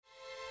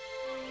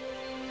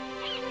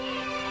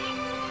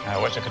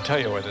I wish I could tell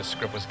you where this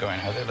script was going,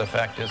 Heather. The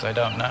fact is, I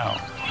don't know.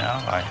 You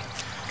know,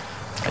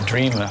 I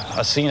dream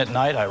a scene at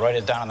night, I write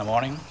it down in the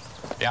morning.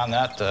 Beyond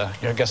that,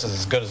 your guess is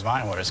as good as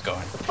mine where it's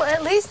going. Well,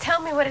 at least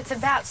tell me what it's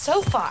about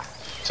so far.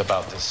 It's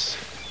about this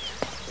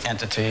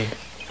entity,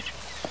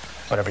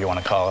 whatever you want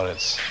to call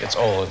it. It's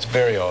old. It's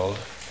very old.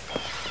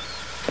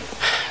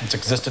 It's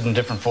existed in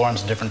different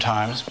forms in different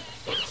times.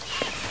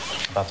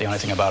 About the only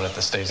thing about it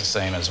that stays the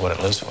same is what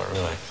it lives for,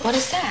 really. What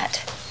is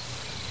that?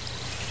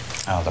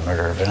 Oh, the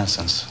murder of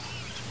innocence.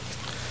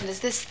 Does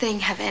this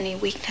thing have any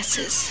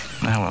weaknesses?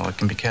 Well, it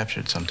can be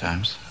captured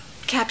sometimes.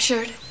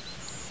 Captured?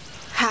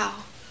 How?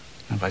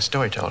 And by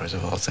storytellers,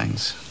 of all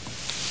things.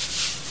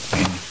 I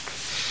mean,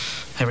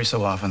 every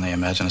so often they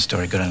imagine a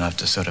story good enough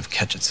to sort of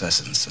catch its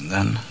essence, and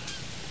then,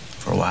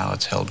 for a while,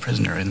 it's held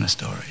prisoner in the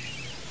story.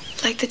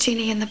 Like the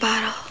genie in the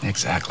bottle.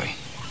 Exactly.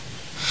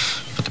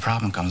 But the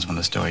problem comes when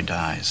the story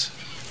dies.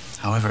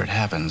 However it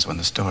happens, when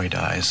the story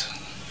dies,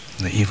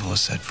 the evil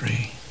is set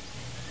free.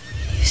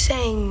 You're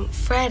saying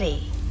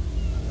Freddy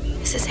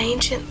is this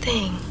ancient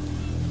thing?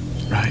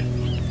 Right.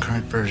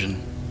 Current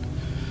version.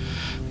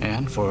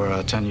 And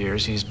for 10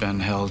 years, he's been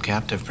held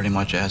captive pretty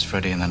much as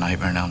Freddy in the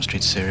Nightmare on Elm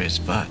Street series.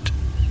 But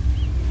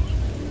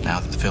now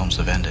that the films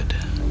have ended,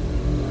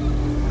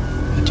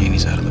 the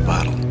genie's out of the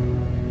bottle.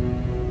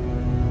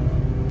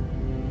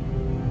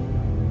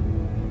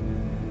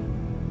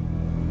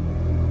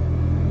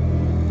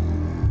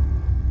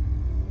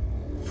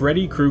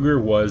 Freddy Krueger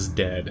was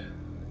dead.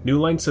 New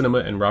Line Cinema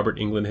and Robert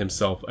Englund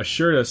himself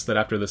assured us that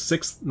after the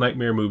sixth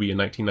Nightmare movie in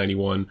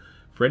 1991,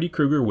 Freddy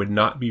Krueger would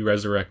not be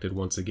resurrected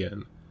once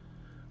again.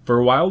 For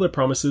a while, their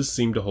promises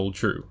seemed to hold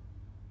true.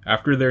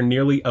 After their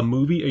nearly a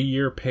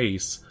movie-a-year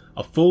pace,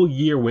 a full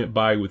year went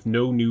by with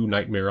no new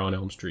Nightmare on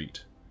Elm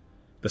Street.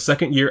 The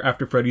second year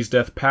after Freddy's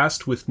death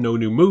passed with no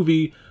new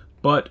movie,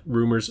 but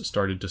rumors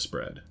started to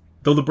spread.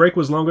 Though the break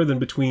was longer than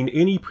between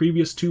any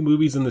previous two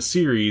movies in the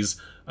series,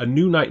 a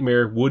new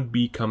Nightmare would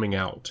be coming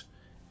out.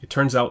 It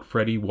turns out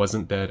Freddy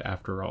wasn't dead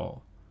after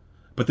all.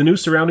 But the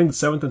news surrounding the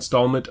seventh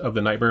installment of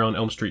the Nightmare on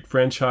Elm Street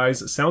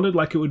franchise sounded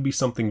like it would be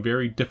something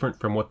very different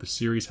from what the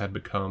series had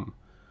become.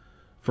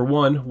 For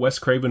one, Wes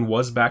Craven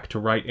was back to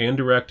write and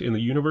direct in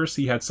the universe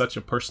he had such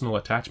a personal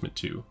attachment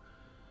to.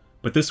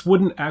 But this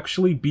wouldn't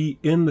actually be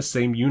in the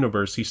same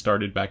universe he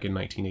started back in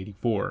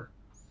 1984.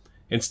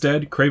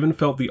 Instead, Craven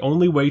felt the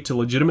only way to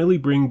legitimately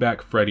bring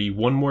back Freddy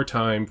one more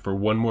time for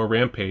one more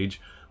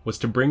rampage was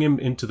to bring him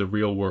into the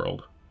real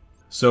world.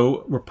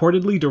 So,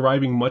 reportedly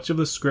deriving much of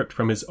the script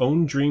from his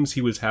own dreams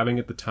he was having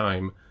at the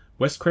time,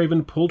 Wes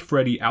Craven pulled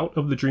Freddy out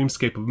of the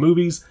dreamscape of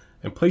movies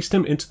and placed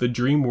him into the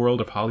dream world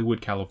of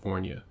Hollywood,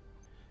 California.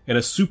 In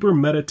a super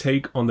meta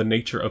take on the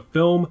nature of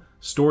film,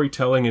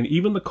 storytelling, and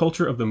even the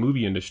culture of the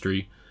movie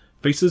industry,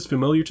 faces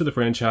familiar to the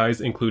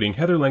franchise, including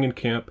Heather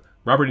Langenkamp,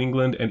 Robert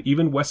Englund, and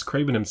even Wes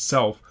Craven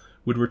himself,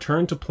 would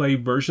return to play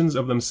versions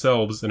of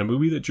themselves in a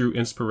movie that drew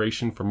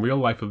inspiration from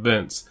real-life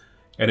events,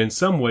 and in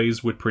some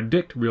ways would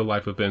predict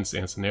real-life events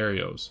and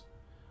scenarios.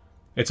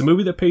 It's a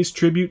movie that pays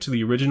tribute to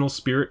the original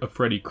spirit of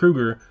Freddy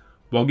Krueger,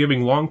 while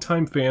giving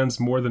longtime fans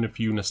more than a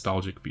few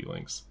nostalgic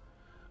feelings.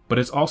 But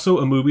it's also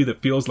a movie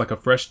that feels like a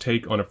fresh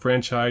take on a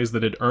franchise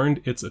that had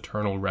earned its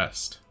eternal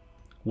rest.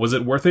 Was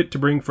it worth it to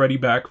bring Freddy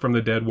back from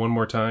the dead one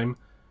more time?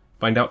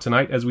 Find out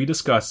tonight as we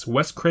discuss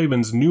Wes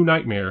Craven's New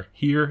Nightmare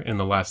here in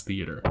the Last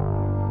Theater.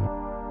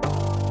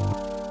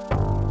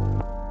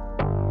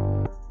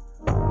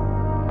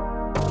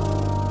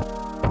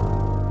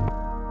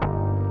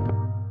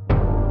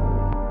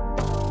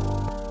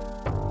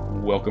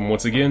 Welcome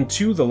once again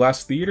to The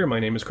Last Theater.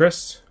 My name is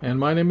Chris. And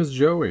my name is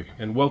Joey.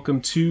 And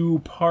welcome to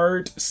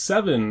part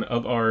 7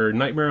 of our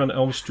Nightmare on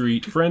Elm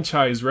Street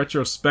franchise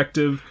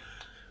retrospective,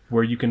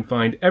 where you can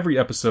find every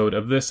episode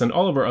of this and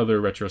all of our other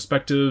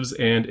retrospectives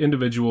and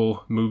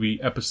individual movie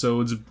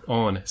episodes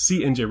on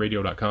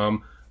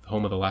cnjradio.com, the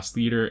home of The Last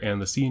Theater and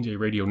the CNJ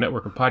Radio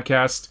network of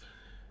podcasts.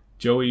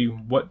 Joey,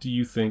 what do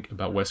you think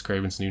about Wes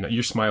Craven's New Nightmare?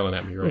 You're smiling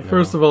at me right now.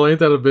 First of all, ain't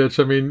that a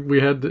bitch? I mean,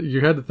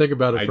 you had to think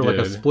about it for like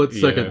a split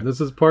second. Yeah.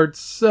 This is part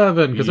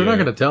 7, because they're not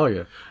going to tell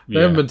you.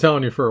 They haven't been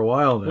telling you for a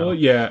while now. Well,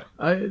 yeah.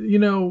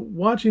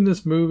 Watching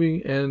this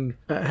movie and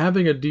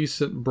having a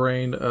decent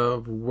brain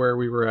of where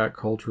we were at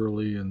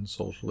culturally and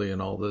socially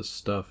and all this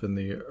stuff in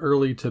the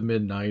early to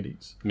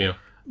mid-90s. Yeah.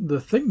 The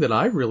thing that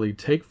I really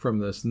take from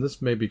this, and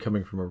this may be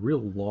coming from a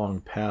real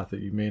long path that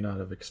you may not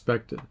have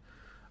expected,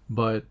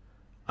 but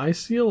I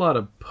see a lot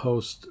of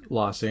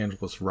post-Los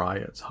Angeles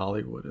riots,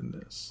 Hollywood, in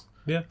this.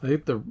 Yeah. I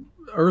think the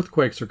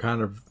earthquakes are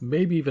kind of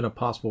maybe even a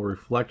possible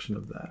reflection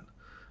of that.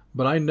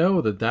 But I know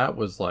that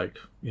was like,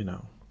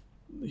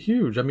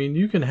 huge. I mean,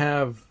 you can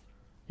have,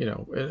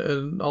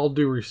 and all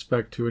due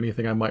respect to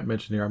anything I might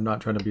mention here, I'm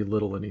not trying to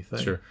belittle anything.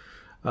 Sure.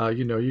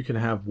 You can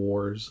have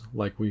wars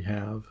like we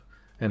have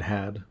and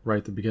had right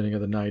at the beginning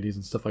of the 90s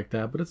and stuff like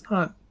that. But it's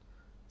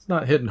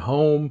not hitting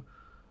home.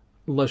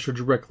 Unless you're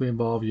directly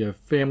involved, you have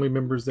family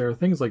members there,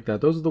 things like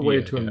that. Those are the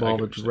way to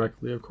involve it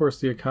directly. Of course,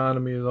 the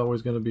economy is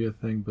always going to be a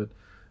thing, but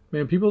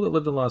man, people that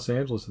lived in Los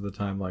Angeles at the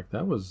time, like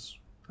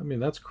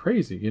that's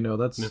crazy.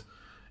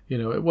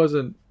 it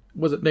wasn't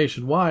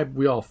nationwide.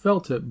 We all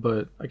felt it,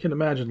 but I can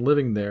imagine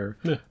living there.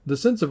 Yeah. The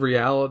sense of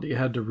reality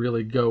had to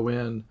really go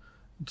in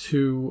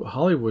to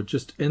Hollywood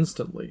just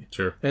instantly.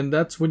 Sure. And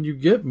that's when you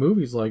get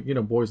movies like,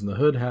 Boys in the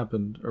Hood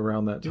happened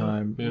around that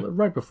time,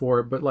 right before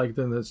it, but like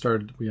then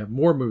we have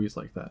more movies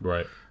like that.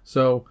 Right.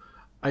 So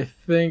I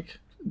think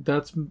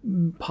that's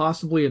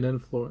possibly an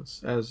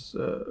influence as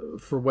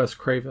for Wes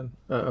Craven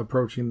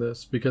approaching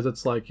this, because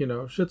it's like,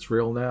 shit's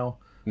real now.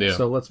 Yeah.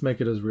 So let's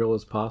make it as real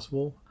as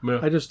possible.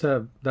 Yeah.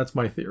 That's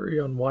my theory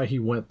on why he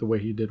went the way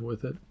he did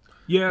with it.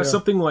 Yeah,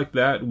 something like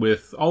that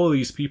with all of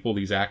these people,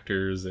 these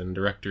actors and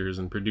directors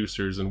and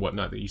producers and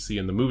whatnot that you see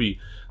in the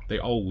movie. They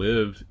all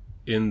live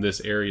in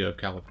this area of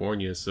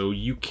California, so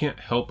you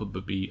can't help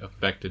but be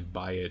affected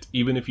by it,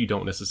 even if you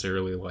don't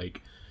necessarily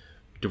like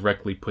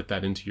directly put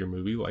that into your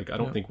movie. Like, I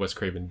don't think Wes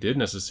Craven did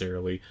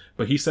necessarily,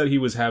 but he said he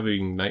was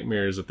having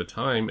nightmares at the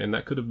time, and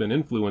that could have been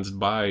influenced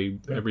by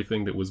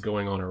everything that was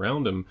going on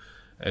around him.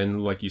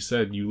 And like you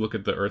said, you look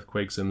at the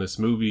earthquakes in this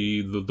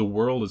movie, the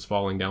world is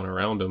falling down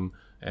around him.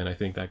 And I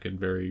think that could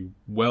very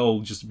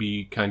well just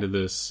be kind of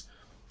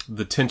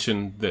the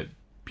tension that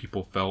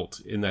people felt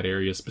in that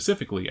area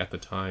specifically at the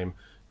time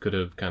could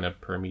have kind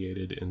of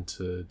permeated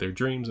into their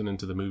dreams and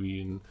into the movie.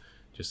 And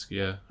just,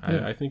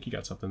 I think you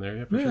got something there.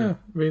 Yeah, for sure.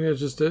 I mean, it's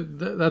just,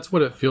 that's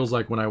what it feels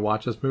like when I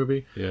watch this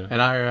movie. Yeah. And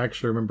I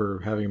actually remember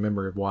having a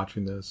memory of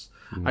watching this.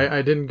 Mm-hmm.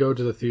 I didn't go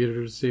to the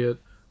theater to see it,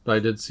 but I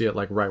did see it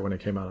like right when it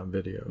came out on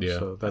video. Yeah,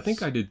 so I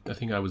think I did. I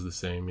think I was the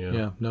same. Yeah.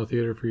 Yeah, no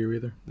theater for you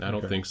either. I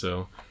don't think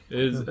so.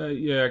 Because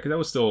that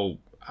was still.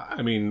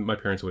 I mean, my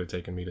parents would have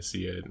taken me to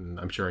see it, and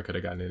I'm sure I could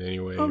have gotten it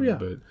anyway. Oh yeah,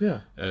 but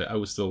I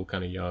was still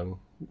kind of young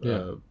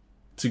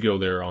to go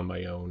there on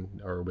my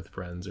own or with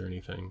friends or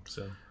anything.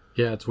 So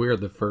yeah, it's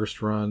weird. The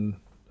first run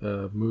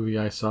movie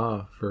I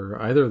saw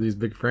for either of these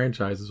big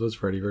franchises was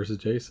Freddy vs.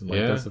 Jason. Like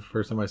that's the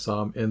first time I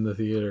saw him in the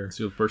theater. It's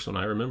the first one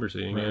I remember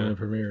seeing. Right when it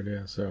premiered.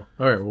 Yeah. So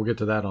all right, we'll get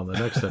to that on the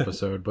next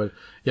episode. But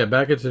yeah,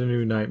 back into the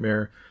New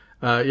Nightmare.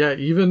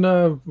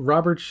 Even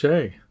Robert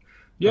Shea.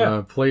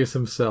 Plays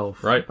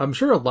himself. Right. I'm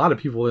sure a lot of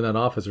people in that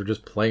office are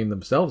just playing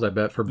themselves, I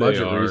bet, for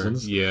budget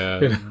reasons.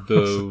 Yeah.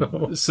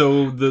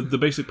 So the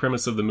basic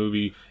premise of the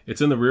movie,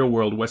 it's in the real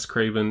world. Wes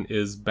Craven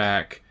is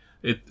back.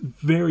 It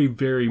very,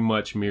 very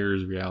much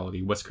mirrors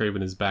reality. Wes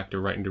Craven is back to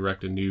write and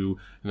direct a new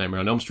Nightmare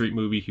on Elm Street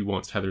movie. He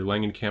wants Heather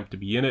Langenkamp to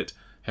be in it.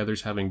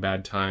 Heather's having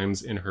bad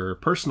times in her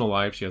personal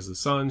life. She has a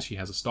son. She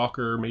has a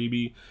stalker,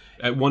 maybe.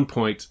 At one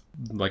point,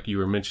 like you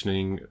were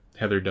mentioning,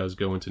 Heather does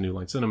go into New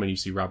Line Cinema, and you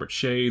see Robert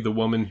Shea, the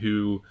woman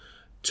who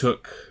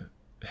took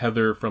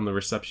Heather from the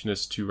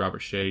receptionist to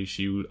Robert Shea.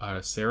 She,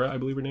 Sarah, I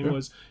believe her name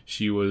was.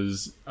 She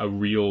was a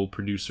real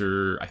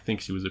producer. I think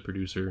she was a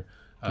producer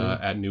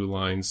at New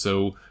Line.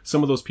 So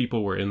some of those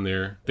people were in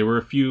there. There were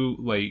a few,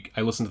 like,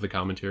 I listened to the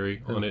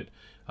commentary on it.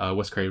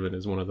 Wes Craven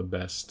is one of the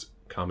best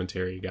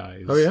commentary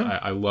guys. Oh yeah,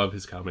 I love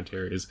his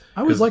commentaries.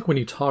 I always like when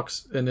he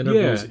talks in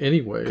interviews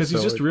anyway, because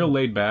he's just real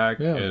laid back.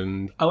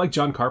 And I like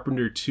John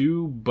Carpenter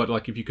too, but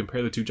like if you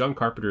compare the two, John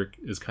Carpenter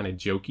is kind of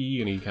jokey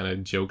and he kind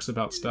of jokes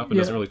about stuff and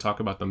doesn't really talk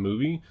about the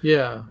movie.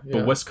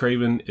 But Wes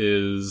Craven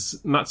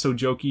is not so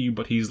jokey,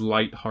 but he's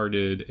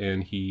lighthearted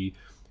and he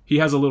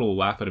has a little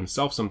laugh at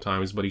himself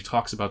sometimes, but he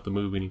talks about the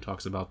movie and he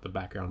talks about the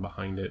background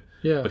behind it.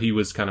 But he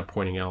was kind of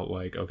pointing out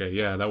like, okay,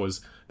 that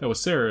was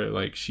Sarah.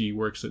 Like she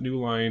works at New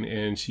Line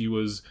and she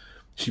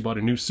bought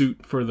a new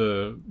suit for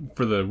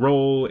the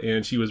role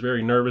and she was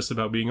very nervous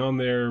about being on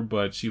there,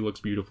 but she looks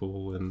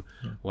beautiful. And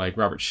like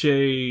Robert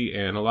Shea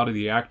and a lot of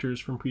the actors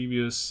from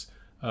previous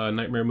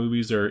Nightmare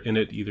movies are in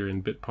it, either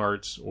in bit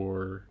parts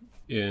or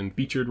in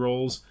featured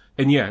roles.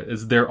 And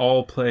they're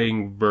all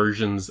playing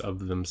versions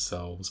of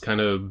themselves.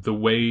 Kind of the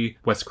way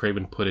Wes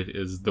Craven put it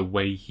is the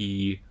way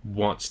he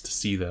wants to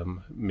see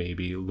them,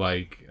 maybe.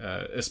 Like,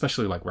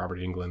 especially like Robert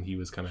Englund, he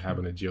was kind of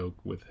having a joke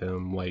with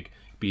him, like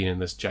being in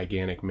this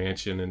gigantic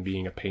mansion and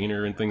being a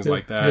painter and things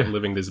like that,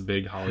 living this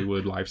big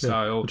Hollywood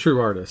lifestyle. A true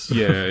artist.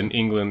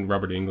 And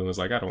Robert Englund was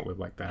like, I don't live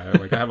like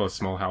that. Like, I have a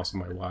small house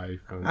with my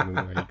wife. And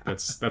like,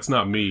 that's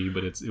not me,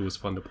 but it was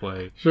fun to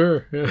play.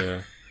 Sure.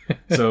 Yeah.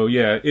 So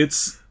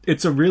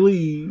it's a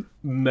really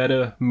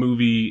meta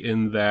movie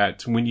in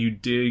that when you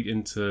dig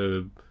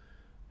into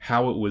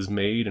how it was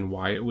made and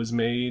why it was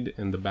made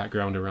and the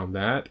background around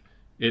that,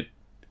 it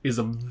is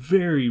a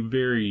very,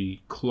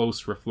 very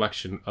close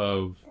reflection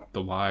of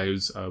the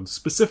lives of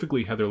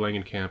specifically Heather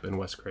Langenkamp and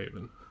Wes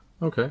Craven.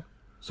 Okay.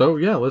 So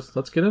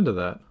let's get into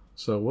that.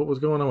 So what was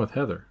going on with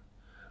Heather?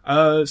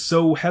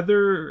 So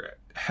Heather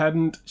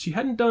hadn't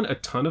done a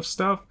ton of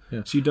stuff.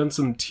 She'd done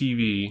some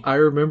TV. I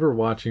remember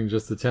watching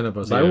Just the 10 of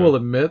Us. I will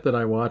admit that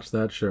I watched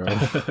that show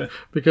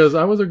because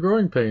I was a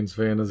Growing Pains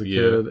fan as a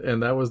kid,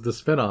 and that was the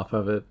spinoff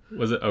of it.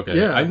 Was it? Okay.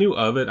 Yeah. I knew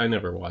of it. I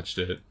never watched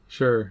it.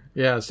 Sure.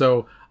 Yeah.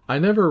 So I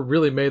never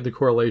really made the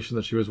correlation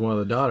that she was one of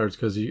the daughters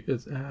because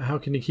how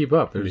can you keep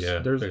up? There's 10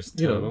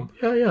 of them.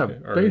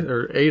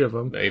 Or 8 of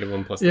them. 8 of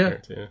them plus the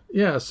parents.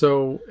 Yeah.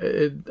 So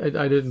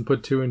I didn't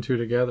put 2 and 2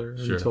 together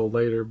until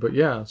later, but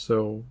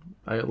so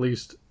I at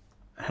least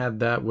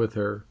had that with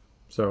her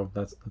So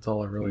that's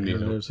all I really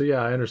know. So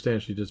yeah, I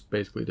understand she just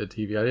basically did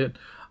TV.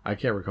 I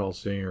can't recall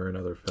seeing her in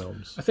other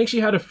films. I think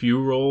she had a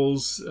few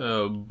roles,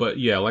 but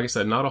yeah, like I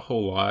said, not a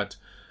whole lot.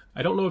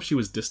 I don't know if she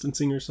was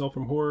distancing herself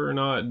from horror or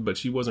not, but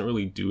she wasn't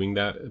really doing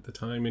that at the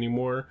time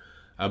anymore.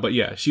 But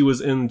yeah, she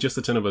was in Just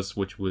the 10 of Us,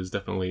 which was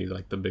definitely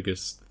like the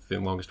biggest,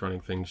 longest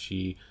running thing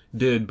she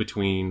did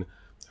between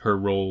her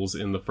roles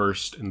in the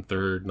first and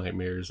third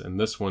Nightmares and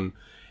this one.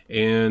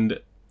 And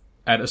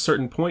at a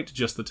certain point,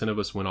 Just the 10 of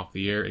Us went off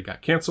the air. It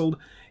got canceled,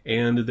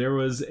 and there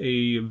was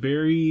a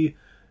very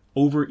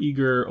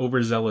overeager,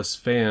 overzealous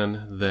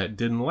fan that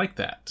didn't like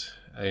that.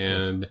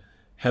 And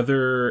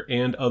Heather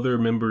and other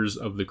members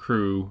of the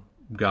crew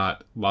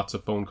got lots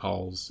of phone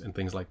calls and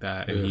things like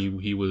that. And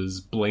he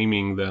was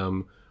blaming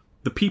them,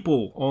 the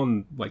people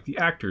on, like, the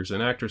actors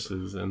and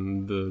actresses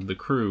and the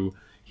crew,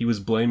 he was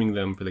blaming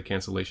them for the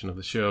cancellation of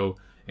the show.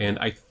 And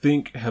I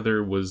think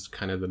Heather was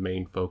kind of the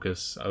main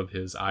focus of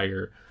his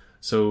ire.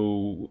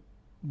 So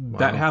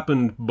that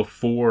happened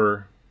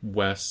before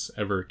Wes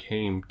ever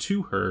came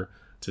to her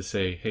to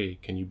say, hey,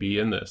 can you be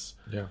in this?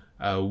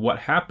 Yeah. What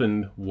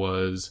happened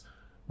was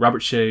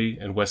Robert Shea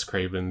and Wes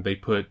Craven, they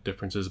put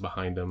differences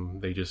behind them.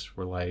 They just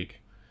were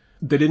like,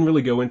 they didn't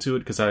really go into it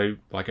because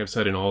like I've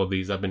said in all of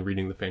these, I've been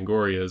reading the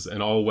Fangorias,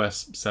 and all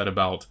Wes said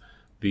about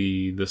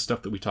the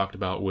stuff that we talked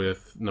about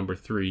with number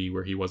 3,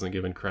 where he wasn't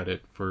given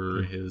credit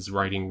for his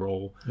writing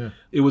role. Yeah.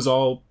 It was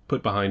all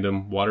put behind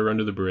him, water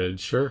under the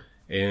bridge. Sure.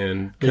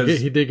 And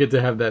he did get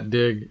to have that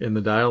dig in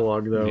the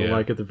dialogue, though,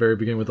 like at the very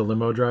beginning with the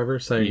limo driver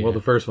saying, well,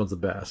 the first one's the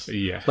best.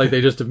 Yeah. Like they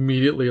just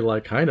immediately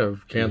like kind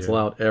of cancel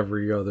out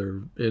every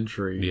other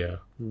entry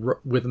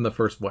within the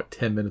first,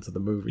 10 minutes of the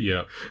movie.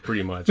 Yeah,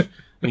 pretty much.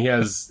 And he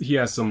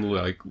has some,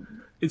 like,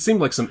 it seemed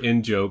like some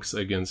in-jokes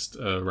against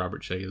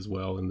Robert Shea as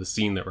well in the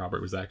scene that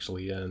Robert was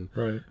actually in.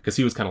 Right. Because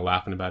he was kind of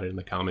laughing about it in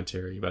the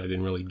commentary, but I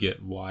didn't really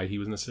get why he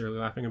was necessarily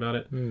laughing about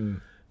it.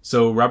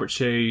 So Robert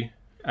Shea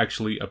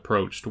actually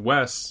approached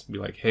Wes, be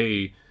like,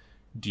 hey,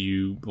 do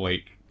you,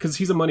 like, because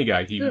he's a money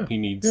guy, he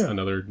needs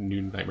another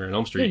new Nightmare on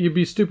Elm Street. Yeah, you'd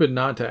be stupid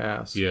not to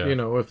ask. You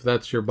know, if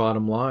that's your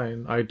bottom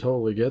line, I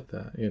totally get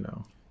that, you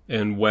know.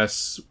 And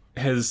Wes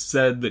has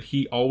said that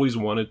he always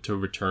wanted to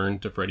return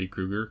to Freddy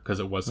Krueger because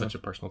it was such a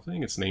personal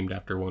thing. It's named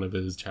after one of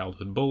his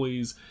childhood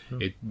bullies.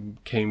 It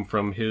came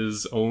from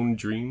his own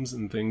dreams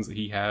and things that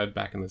he had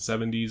back in the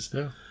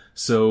 70s.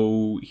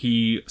 So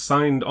he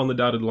signed on the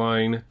dotted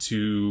line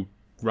to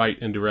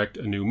write and direct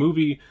a new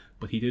movie,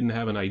 but he didn't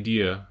have an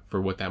idea for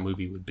what that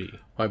movie would be.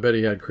 I bet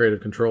he had creative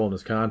control in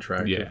his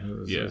contract.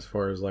 As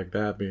far as like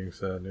that being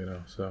said, you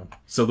know.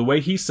 So the way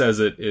he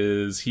says it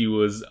is he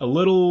was a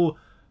little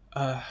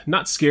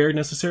not scared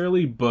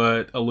necessarily,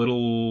 but a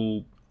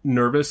little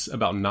nervous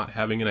about not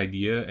having an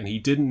idea, and he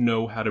didn't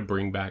know how to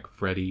bring back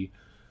Freddy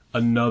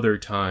another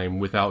time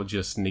without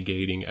just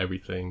negating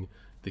everything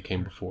that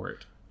came before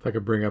it. If I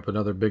could bring up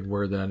another big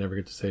word that I never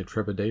get to say,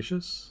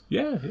 trepidatious.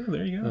 Yeah,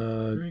 there you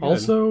go.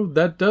 Also,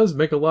 that does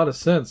make a lot of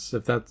sense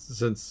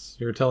since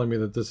you're telling me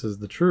that this is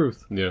the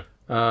truth. Yeah.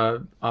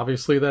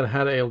 Obviously, that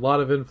had a lot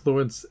of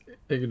influence,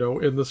 you know,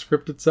 in the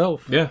script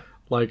itself. Yeah.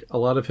 Like, a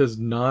lot of his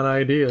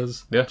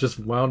non-ideas just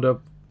wound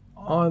up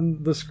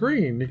on the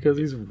screen because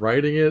he's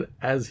writing it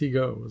as he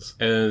goes.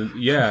 And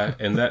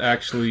and that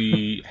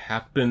actually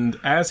happened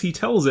as he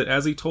tells it,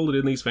 as he told it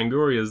in these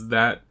Fangorias,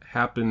 that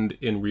happened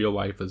in real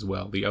life as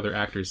well. The other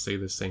actors say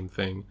the same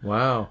thing.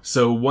 Wow.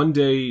 So one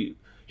day,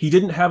 he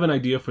didn't have an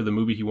idea for the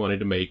movie he wanted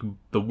to make.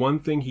 The one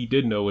thing he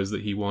did know is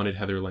that he wanted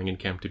Heather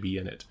Langenkamp to be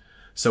in it.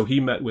 So he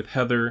met with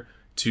Heather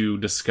to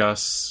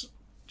discuss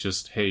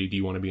just, hey, do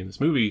you want to be in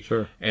this movie?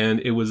 Sure. And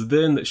it was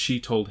then that she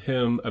told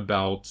him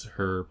about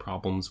her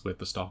problems with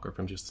the stalker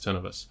from Just the 10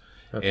 of Us.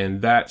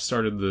 And that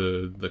started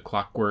the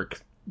clockwork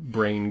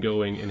brain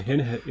going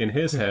in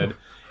his head.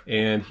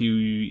 And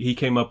he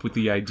came up with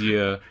the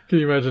idea. Can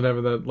you imagine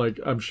having that? Like,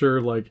 I'm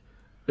sure, like,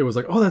 it was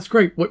like, oh, that's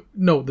great. What?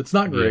 No, that's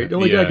not great.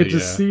 I could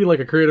just see, like,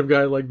 a creative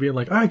guy, like, being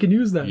like, I can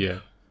use that. Yeah.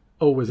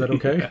 Oh, is that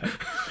okay?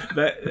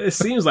 It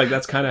seems like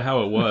that's kind of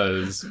how it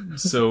was.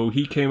 So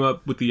he came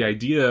up with the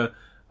idea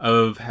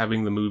of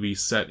having the movie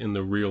set in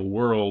the real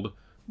world,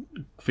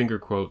 finger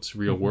quotes,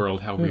 real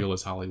world. How real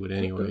is Hollywood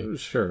anyway?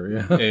 Sure,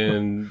 yeah.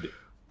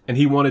 And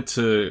he wanted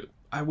to,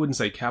 I wouldn't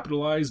say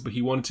capitalize, but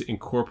he wanted to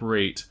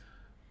incorporate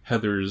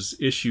Heather's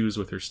issues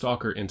with her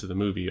stalker into the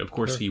movie. Of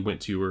course, he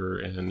went to her,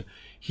 and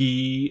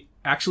he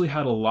actually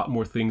had a lot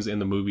more things in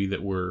the movie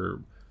that were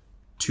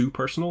too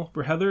personal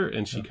for Heather,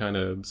 and she kind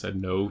of said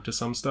no to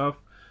some stuff.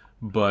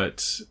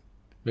 But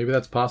maybe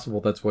that's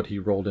possible. That's what he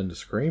rolled into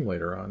Scream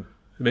later on.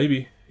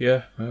 Maybe,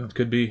 yeah. It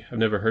could be. I've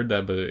never heard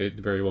that, but it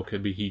very well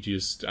could be.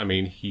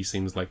 He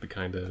seems like the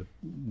kind of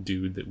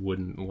dude that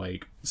wouldn't,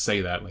 like,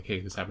 say that, like,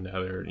 hey, this happened to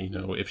Heather, you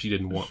know, if she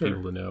didn't want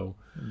people to know.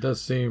 It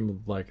does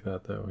seem like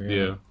that, though.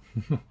 Yeah.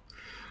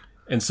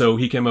 And so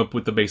he came up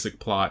with the basic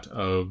plot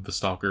of the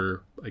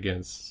stalker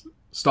against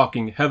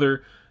stalking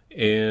Heather,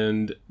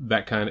 and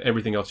that kind of,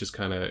 everything else just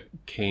kind of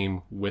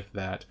came with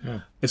that.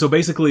 Yeah. And so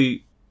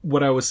basically,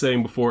 what I was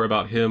saying before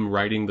about him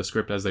writing the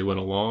script as they went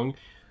along,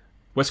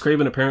 Wes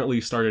Craven apparently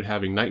started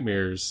having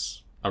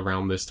nightmares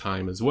around this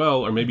time as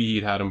well, or maybe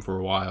he'd had them for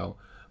a while.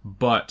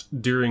 But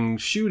during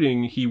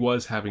shooting, he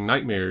was having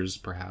nightmares,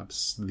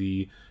 perhaps.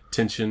 The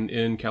tension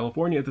in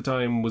California at the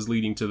time was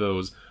leading to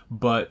those.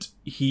 But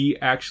he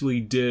actually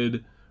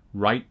did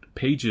write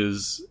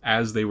pages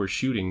as they were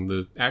shooting.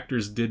 The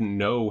actors didn't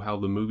know how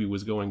the movie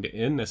was going to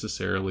end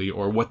necessarily,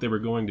 or what they were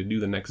going to do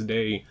the next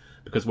day,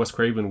 because Wes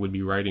Craven would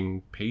be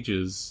writing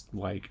pages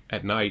like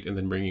at night and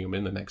then bringing them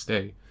in the next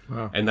day.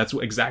 Wow. And that's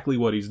exactly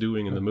what he's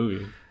doing in the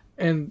movie.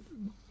 And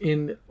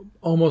in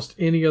almost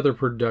any other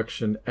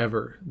production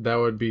ever, that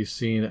would be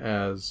seen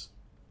as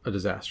a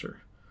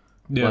disaster.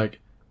 Yeah. Like,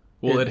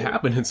 well, it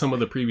happened in some of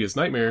the previous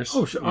Nightmares.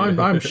 Oh,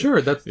 I'm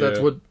sure that's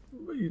Yeah.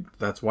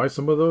 that's why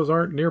some of those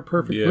aren't near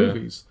perfect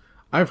movies.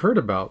 I've heard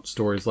about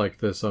stories like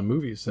this on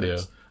movie sets,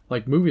 Yeah.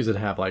 like movies that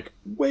have like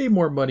way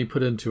more money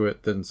put into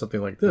it than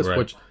something like this. Right.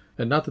 Which,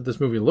 and not that this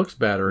movie looks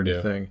bad or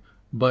anything,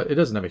 but it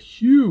doesn't have a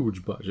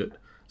huge budget.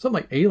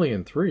 Something like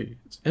Alien 3,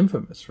 it's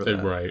infamous for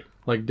that. Right.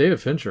 Like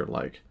David Fincher,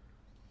 like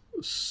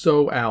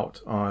so out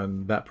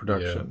on that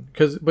production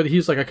but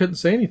he's like, I couldn't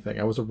say anything.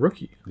 I was a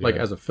rookie, like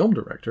as a film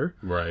director.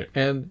 Right.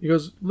 And he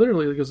goes,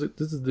 literally, this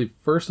is the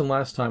first and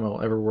last time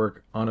I'll ever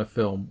work on a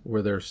film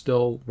where they're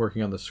still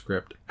working on the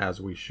script as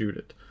we shoot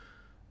it.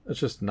 That's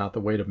just not the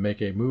way to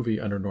make a movie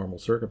under normal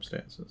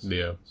circumstances.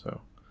 Yeah.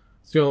 So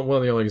it's one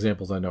of the only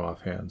examples I know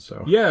offhand.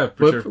 So Yeah,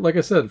 for sure. like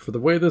I said, for the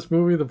way this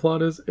movie, the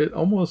plot is, it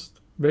almost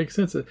makes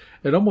sense.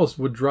 It almost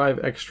would drive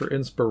extra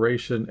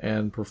inspiration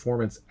and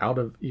performance out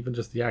of even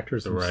just the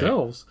actors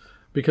themselves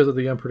because of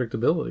the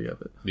unpredictability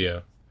of it. Yeah.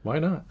 Why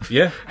not?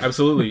 Yeah,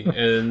 absolutely.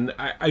 And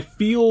I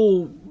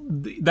feel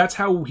that's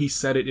how he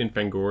said it in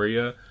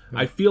Fangoria.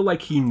 I feel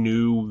like he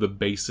knew the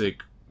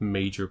basic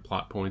major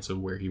plot points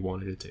of where he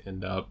wanted it to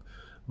end up.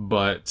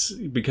 But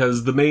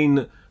because the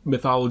main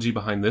mythology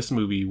behind this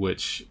movie,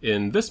 which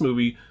in this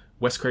movie,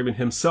 Wes Craven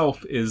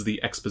himself is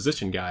the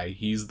exposition guy.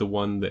 He's the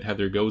one that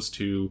Heather goes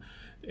to,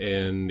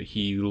 and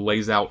he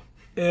lays out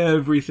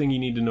everything you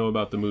need to know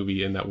about the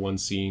movie in that one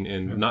scene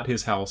in not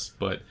his house,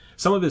 but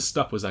some of his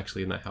stuff was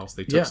actually in that house.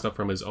 They took stuff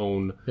from his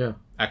own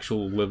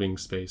actual living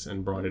space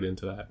and brought it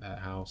into that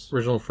house.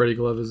 Original Freddy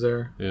glove is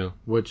there. Yeah.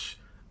 Which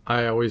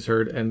I always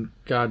heard, and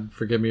God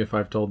forgive me if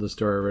I've told this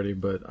story already,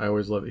 but I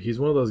always love it. He's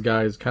one of those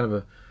guys, kind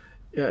of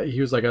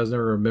he was like, I was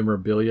never a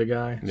memorabilia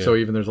guy. Yeah. So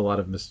even there's a lot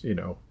of,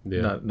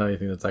 not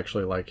anything that's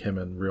actually like him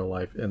in real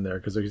life in there,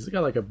 because he's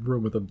got like a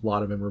room with a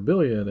lot of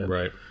memorabilia in it.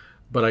 Right.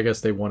 But I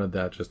guess they wanted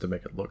that just to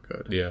make it look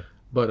good. Yeah.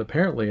 But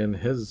apparently in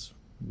his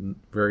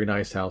very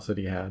nice house that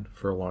he had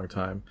for a long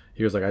time,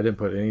 he was like, I didn't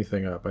put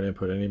anything up. I didn't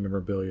put any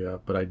memorabilia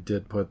up, but I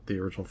did put the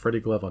original Freddy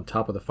glove on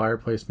top of the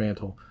fireplace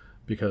mantle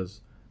because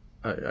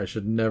I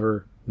should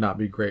never not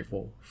be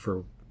grateful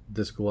for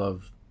this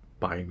glove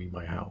buying me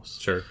my house.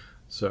 Sure.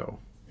 So,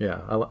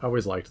 yeah, I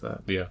always liked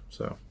that. Yeah.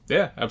 So.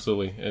 Yeah,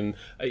 absolutely. And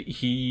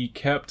he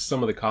kept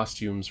some of the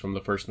costumes from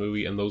the first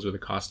movie, and those are the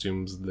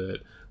costumes that,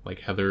 like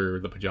Heather,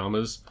 the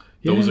pajamas,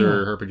 those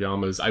are her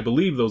pajamas. I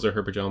believe those are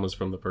her pajamas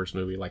from the first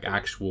movie, like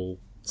actual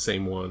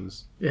same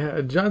ones. Yeah,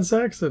 and John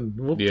Saxon.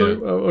 We'll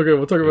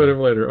talk about him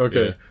later.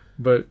 Okay. Yeah.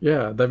 But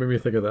yeah, that made me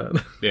think of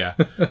that. Yeah.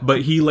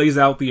 But he lays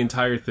out the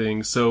entire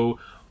thing. So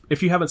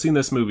if you haven't seen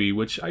this movie,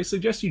 which I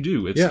suggest you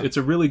do, it's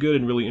a really good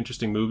and really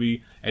interesting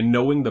movie, and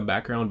knowing the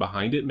background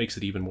behind it makes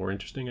it even more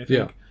interesting, I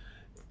think. Yeah.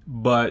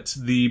 But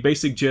the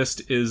basic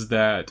gist is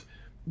that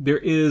there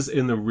is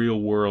in the real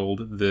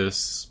world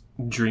this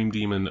dream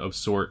demon of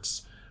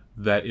sorts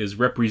that is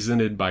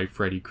represented by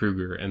Freddy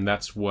Krueger, and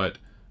that's what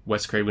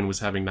Wes Craven was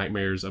having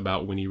nightmares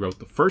about when he wrote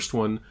the first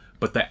one.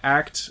 But the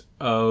act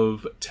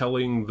of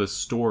telling the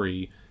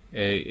story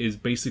is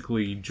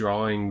basically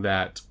drawing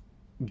that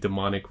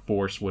demonic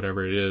force,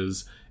 whatever it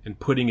is, and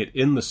putting it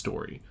in the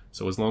story.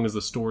 So as long as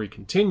the story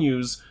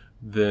continues,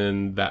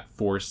 then that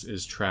force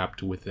is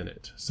trapped within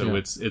it. So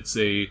it's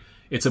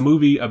a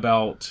movie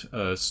about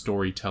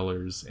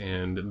storytellers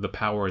and the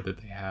power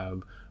that they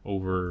have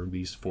over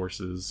these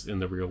forces in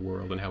the real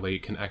world and how they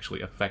can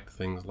actually affect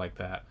things like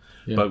that.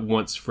 Yeah. But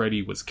once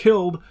Freddy was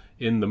killed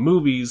in the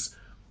movies,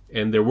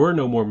 and there were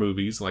no more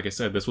movies, like I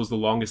said, this was the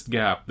longest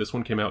gap. This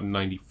one came out in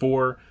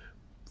 94.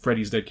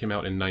 Freddy's Dead came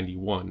out in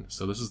 91.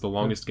 So this is the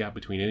longest gap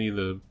between any of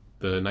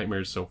the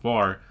nightmares so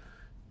far.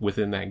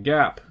 Within that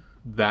gap,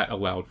 that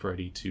allowed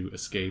Freddy to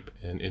escape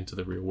and into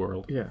the real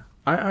world. Yeah.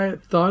 I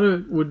thought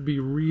it would be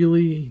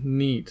really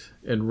neat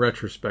in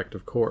retrospect,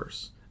 of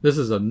course. This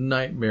is a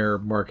nightmare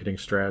marketing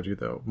strategy,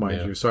 though,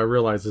 mind you. So I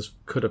realize this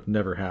could have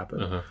never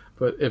happened. Uh-huh.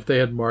 But if they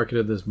had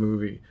marketed this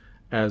movie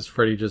as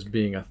Freddy just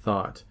being a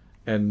thought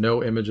and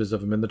no images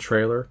of him in the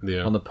trailer,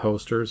 on the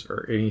posters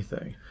or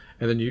anything,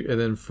 and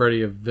then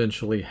Freddy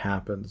eventually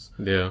happens.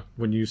 Yeah.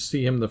 When you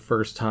see him the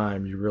first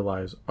time, you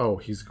realize, oh,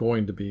 he's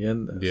going to be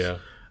in this. Yeah.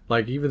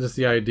 Like, even just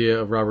the idea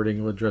of Robert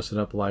Englund dressing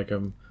up like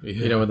him, in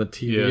the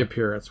TV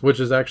appearance, which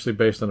is actually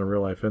based on a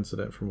real-life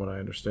incident, from what I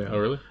understand. Oh,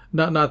 really?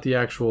 Not the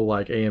actual,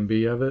 like, A and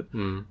B of it,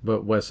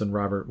 but Wes and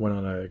Robert went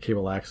on a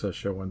cable access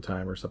show one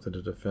time or something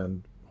to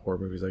defend horror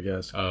movies, I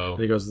guess. Oh.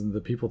 And he goes,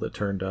 the people that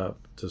turned up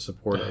to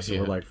support us and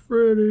Yeah. were like,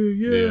 Freddy,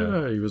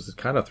 yeah. He was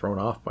kind of thrown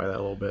off by that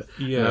a little bit.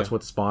 Yeah. And that's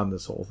what spawned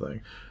this whole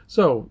thing.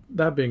 So,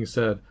 that being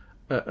said,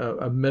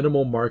 a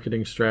minimal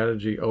marketing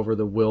strategy over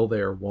the will they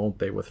or won't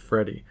they with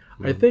Freddy,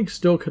 I think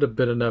still could have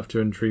been enough to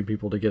intrigue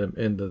people to get him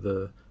into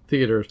the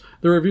theaters.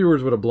 The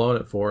reviewers would have blown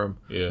it for him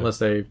unless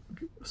they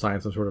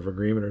signed some sort of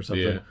agreement or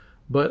something. Yeah.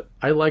 But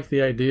I like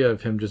the idea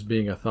of him just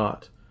being a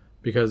thought,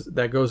 because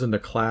that goes into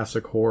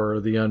classic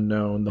horror, the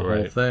unknown, the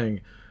whole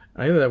thing.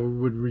 I think that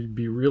would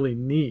be really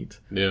neat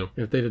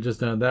if they'd have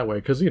just done it that way.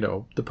 Because,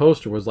 the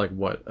poster was like,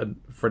 what? A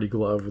Freddy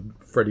glove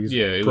with Freddy's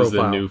it profile. was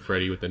the new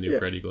Freddy with the new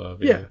Freddy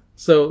glove. Yeah.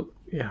 So,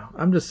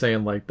 I'm just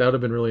saying, like, that would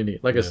have been really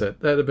neat. Like I said,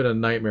 that would have been a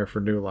nightmare for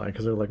New Line,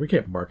 because they're like, we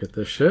can't market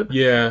this shit.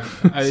 Yeah.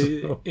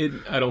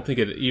 I don't think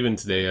even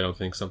today, I don't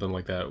think something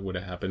like that would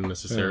have happened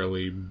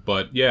necessarily. Yeah.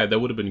 But, that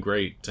would have been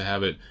great to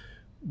have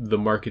the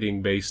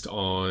marketing based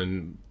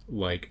on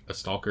like a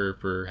stalker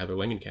for Heather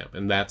Langenkamp,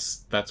 and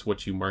that's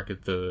what you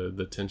market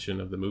the tension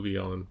of the movie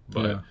on.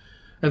 But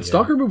and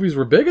stalker movies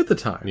were big at the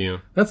time. Yeah,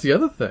 that's the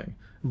other thing.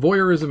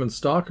 Voyeurism and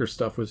stalker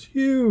stuff was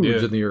huge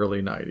in the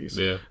early 90s.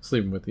 Yeah,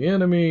 Sleeping with the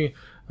Enemy,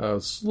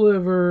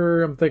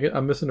 Sliver.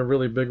 I'm missing a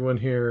really big one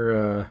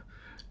here.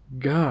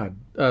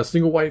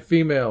 Single White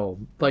Female,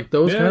 like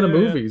those kind of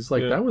movies.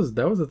 Like that was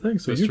a thing.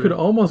 So that's you could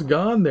almost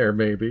gone there,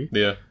 maybe.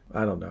 Yeah,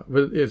 I don't know,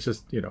 but it's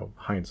just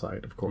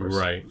hindsight, of course.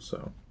 Right.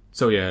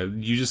 So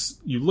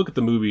you look at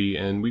the movie,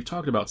 and we've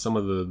talked about some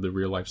of the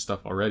real life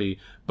stuff already.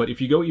 But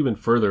if you go even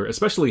further,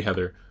 especially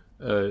Heather,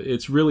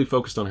 it's really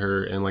focused on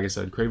her. And like I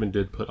said, Craven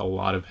did put a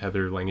lot of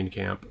Heather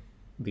Langenkamp,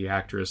 the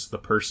actress, the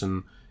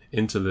person,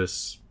 into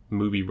this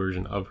movie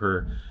version of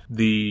her.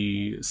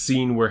 The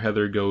scene where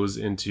Heather goes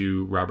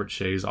into Robert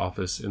Shea's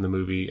office in the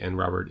movie, and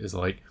Robert is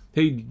like,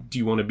 "Hey, do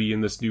you want to be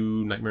in this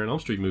new Nightmare on Elm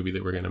Street movie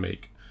that we're going to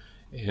make?"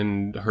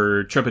 And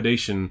her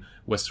trepidation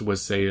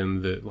was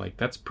saying that, like,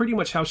 that's pretty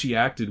much how she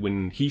acted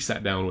when he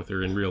sat down with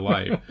her in real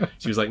life.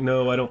 She was like,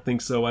 "No, I don't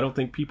think so. I don't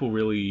think people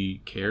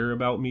really care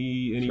about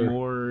me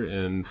anymore."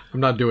 And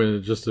I'm not doing it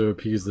just to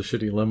appease the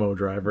shitty limo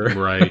driver.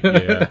 Right,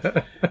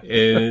 yeah.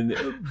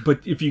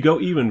 But if you go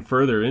even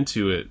further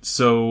into it,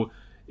 so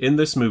in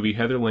this movie,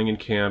 Heather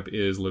Langenkamp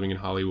is living in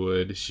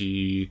Hollywood.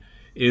 She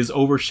is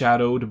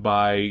overshadowed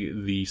by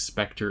the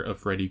specter of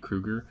Freddy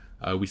Krueger.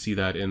 We see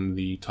that in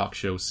the talk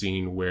show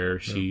scene where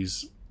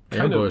she's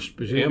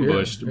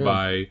ambushed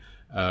by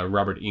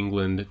Robert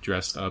Englund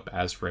dressed up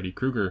as Freddy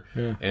Krueger,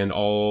 and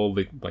all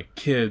the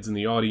kids in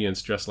the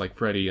audience dressed like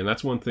Freddy. And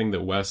that's one thing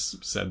that Wes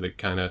said that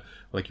kind of,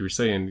 like you were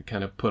saying,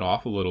 kind of put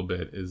off a little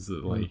bit, is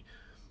that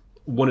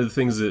one of the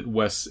things that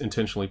Wes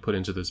intentionally put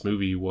into this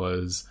movie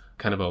was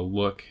kind of a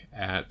look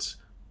at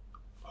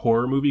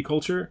horror movie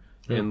culture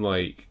and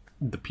like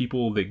the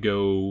people that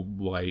go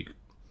like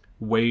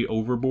way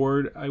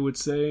overboard, I would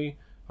say,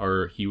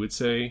 or he would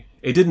say.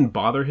 It didn't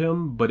bother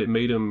him, but it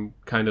made him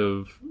kind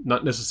of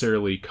not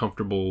necessarily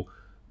comfortable,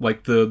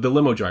 like the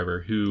limo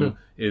driver who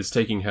is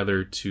taking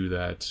Heather to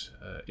that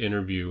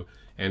interview,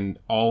 and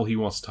all he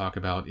wants to talk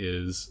about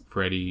is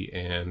Freddy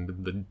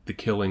and the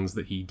killings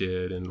that he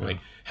did, and like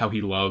how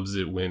he loves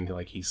it when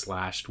like he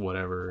slashed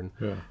whatever,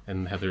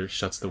 and Heather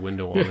shuts the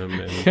window on him,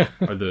 and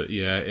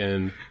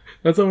and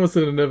that's almost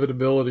an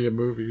inevitability of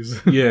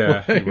movies.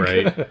 Yeah,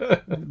 right.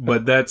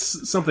 But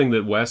that's something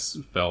that Wes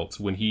felt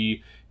when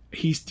he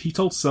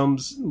told some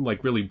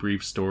like really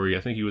brief story.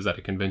 I think he was at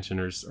a convention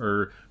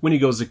or when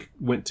he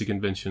went to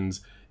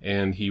conventions,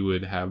 and he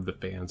would have the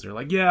fans. They're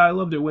like, "Yeah, I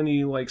loved it when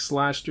he like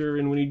slashed her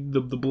and when he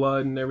the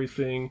blood and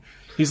everything."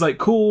 He's like,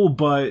 "Cool,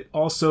 but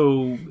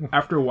also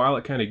after a while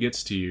it kind of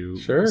gets to you."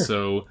 Sure.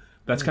 So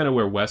that's kind of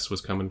where Wes was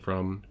coming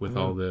from with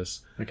all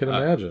this. I can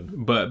imagine.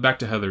 But back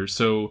to Heather.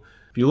 So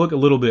if you look a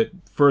little bit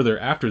further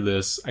after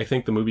this, I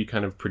think the movie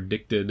kind of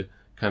predicted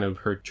kind of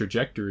her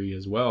trajectory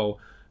as well,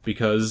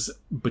 because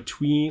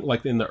between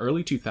like in the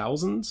early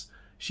 2000s,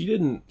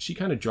 she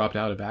kind of dropped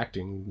out of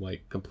acting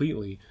like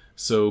completely.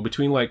 So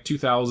between like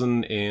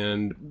 2000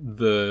 and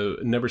the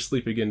Never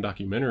Sleep Again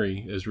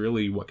documentary is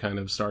really what kind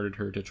of started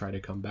her to try to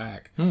come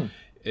back.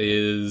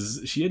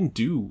 Is she didn't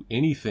do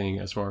anything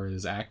as far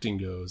as acting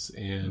goes,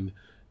 and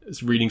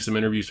reading some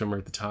interviews from her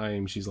at the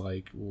time, she's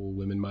like, "Well,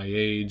 women my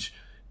age,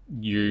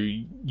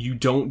 you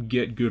don't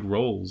get good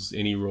roles.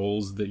 Any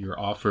roles that you're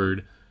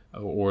offered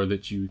or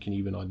that you can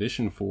even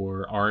audition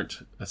for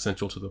aren't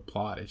essential to the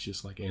plot. It's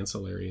just like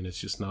ancillary, and it's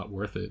just not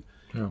worth it."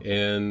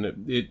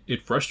 And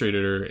it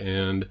frustrated her,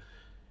 and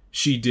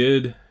she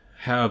did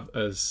have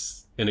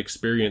an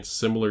experience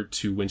similar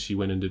to when she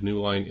went into New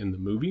Line in the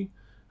movie.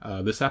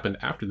 This happened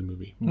after the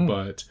movie,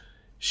 but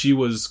she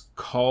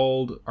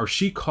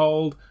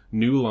called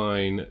New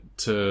Line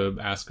to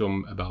ask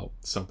them about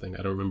something.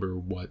 I don't remember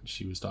what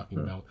she was talking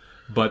about,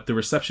 but the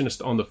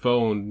receptionist on the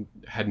phone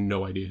had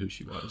no idea who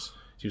she was.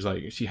 She was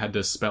like, she had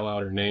to spell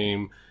out her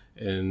name,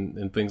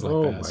 and things like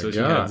Oh that. my So she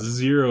God. had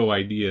zero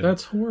idea.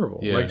 That's horrible.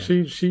 Yeah. Like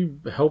she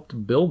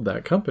helped build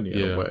that company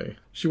in a way.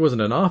 She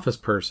wasn't an office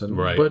person,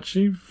 Right. but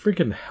she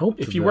freaking helped.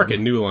 If you them. work at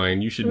New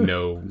Line, you should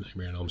know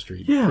Nightmare on Elm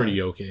Street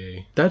pretty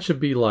okay. That should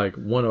be like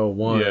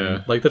 101.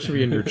 Yeah. Like that should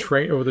be in your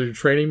your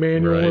training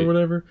manual or Right.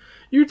 whatever.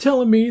 You're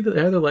telling me that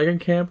Heather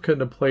Langenkamp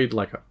couldn't have played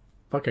like a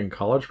fucking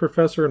college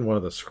professor in one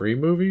of the Scream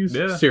movies?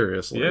 Yeah.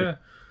 Seriously. Yeah,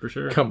 for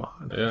sure. Come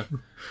on. Yeah.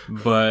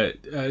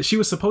 But she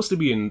was supposed to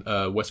be in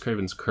Wes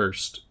Craven's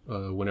Cursed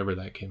whenever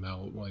that came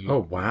out. Like,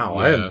 Oh wow. yeah.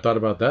 I hadn't thought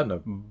about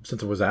that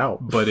since it was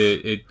out. But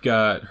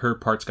her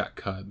parts got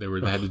cut. They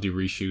had to do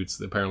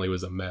reshoots. Apparently, it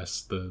was a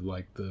mess. The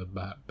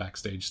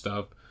backstage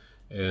stuff,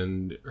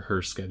 and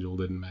her schedule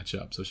didn't match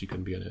up, so she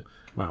couldn't be in it.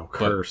 Wow, But-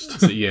 cursed.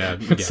 so, yeah,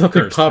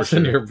 Something cursed, pops for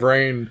in sure. your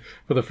brain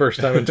for the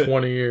first time in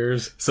 20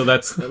 years. So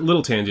that's a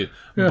little tangent,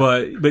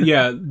 but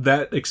yeah,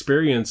 that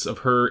experience of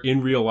her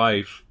in real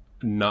life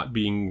not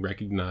being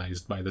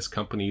recognized by this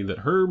company that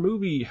her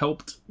movie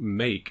helped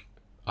make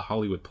a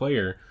Hollywood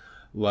player,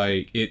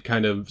 like it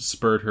kind of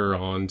spurred her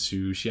on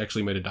to. She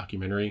actually made a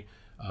documentary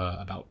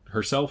about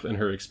herself and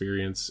her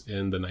experience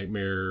in the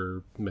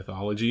nightmare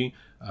mythology.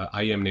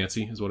 I Am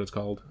Nancy is what it's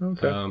called.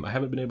 Okay. I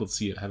haven't been able to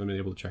see it. I haven't been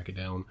able to track it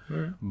down.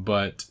 Alright.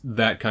 But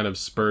that kind of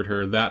spurred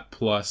her. That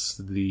plus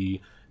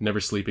the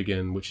Never Sleep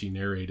Again, which she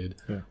narrated.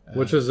 Yeah.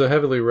 Which is a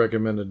heavily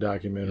recommended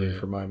documentary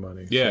for my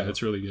money. Yeah, so.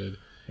 it's really good.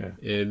 Yeah.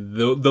 And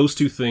those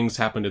two things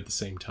happened at the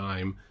same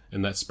time,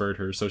 and that spurred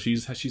her. So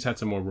she's had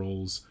some more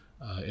roles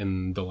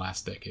in the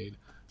last decade.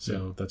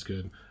 So that's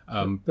good.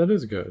 That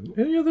is good.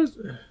 And, there's...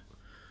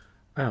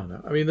 I don't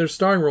know. I mean, there's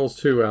starring roles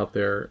too out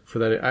there for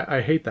that.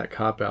 I hate that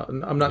cop out,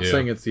 and I'm not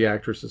saying it's the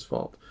actress's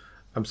fault.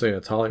 I'm saying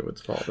it's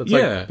Hollywood's fault. It's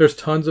like there's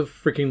tons of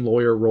freaking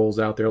lawyer roles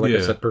out there. Like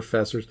I said,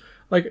 professors.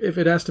 Like if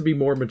it has to be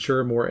more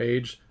mature, more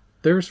age,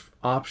 there's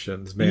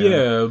options, man.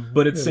 Yeah,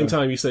 but at the same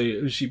time, you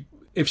say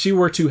if she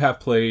were to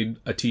have played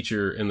a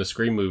teacher in the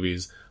Scream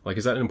movies, like,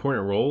 is that an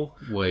important role?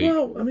 Like,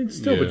 Well, I mean,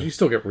 still, but you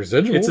still get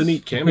residuals. it's a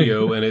neat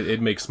cameo and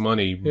it makes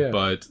money. Yeah.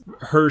 But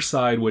her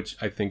side, which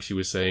I think she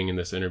was saying in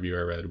this interview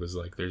I read, was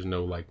like, there's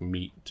no like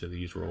meat to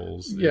these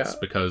roles. Yeah. It's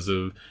because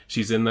of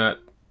she's in that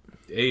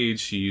age.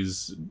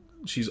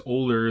 She's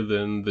older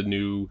than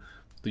the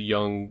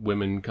young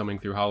women coming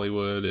through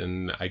Hollywood,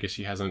 and I guess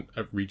she hasn't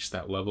reached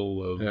that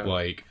level of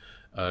like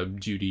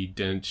Judi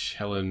Dench,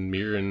 Helen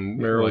Mirren,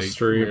 Meryl like,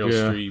 Streep, Meryl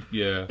yeah. Streep,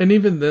 yeah. And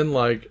even then,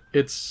 like,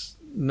 it's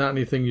not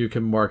anything you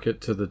can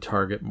market to the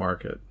target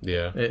market.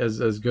 Yeah.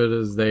 As good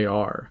as they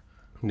are.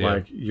 Yeah.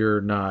 Like,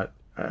 you're not...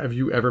 Have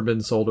you ever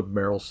been sold a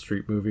Meryl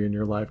Streep movie in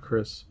your life,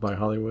 Chris, by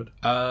Hollywood?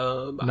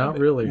 Not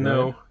really.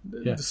 No.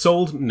 Right? Yeah.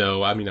 Sold?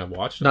 No. I mean, I've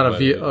watched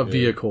Not it. a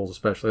vehicle,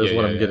 especially. That's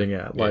what I'm getting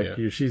at. Yeah,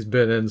 Like, she's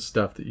been in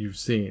stuff that you've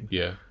seen.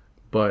 Yeah.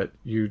 But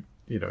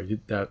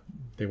that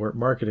they weren't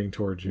marketing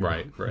towards you.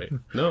 Right.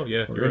 No,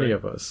 yeah. Or you're any right.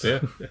 of us. Yeah.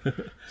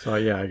 So,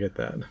 yeah, I get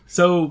that.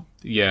 So,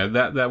 yeah,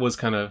 that was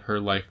kind of her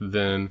life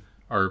then,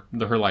 or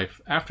her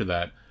life after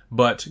that.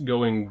 But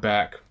going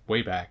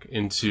way back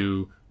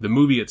into the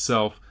movie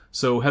itself,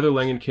 so Heather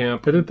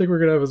Langenkamp... I didn't think we were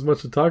going to have as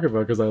much to talk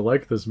about because I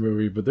like this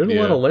movie, but there's a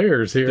lot of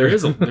layers here.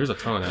 There's a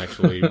ton,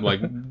 actually.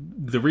 Like,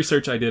 the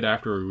research I did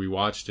after we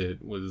watched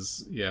it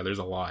was, there's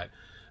a lot.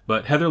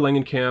 But Heather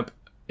Langenkamp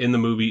in the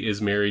movie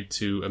is married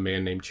to a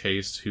man named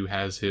Chase who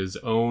has his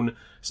own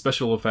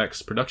special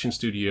effects production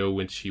studio,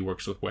 which he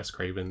works with Wes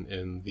Craven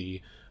in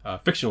the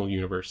fictional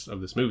universe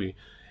of this movie.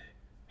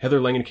 Heather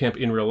Langenkamp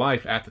in real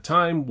life at the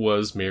time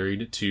was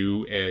married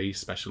to a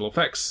special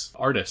effects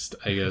artist,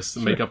 I guess,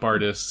 makeup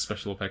artist,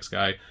 special effects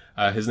guy.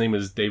 His name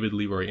is David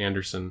Leroy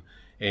Anderson,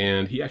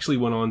 and he actually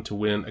went on to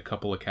win a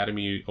couple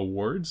Academy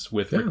Awards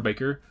with Rick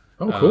Baker.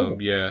 Oh,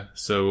 cool.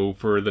 So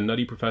for The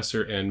Nutty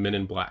Professor and Men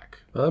in Black.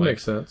 Well, that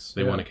makes sense.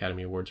 They won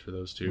Academy Awards for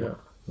those two.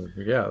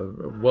 Yeah,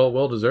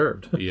 well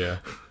deserved. Yeah.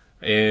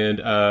 And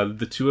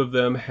the two of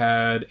them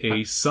had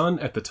a son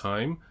at the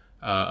time,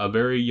 a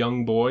very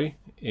young boy.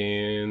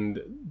 And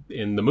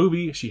in the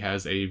movie, she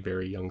has a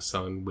very young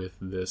son with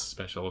this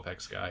special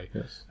effects guy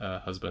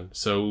husband.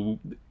 So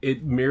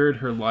it mirrored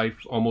her life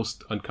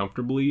almost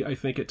uncomfortably, I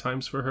think, at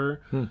times for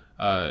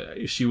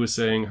her. She was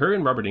saying, her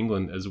and Robert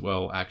Englund as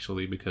well,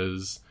 actually,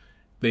 because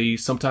they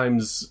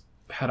sometimes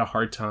had a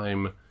hard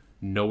time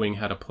knowing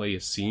how to play a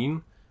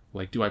scene.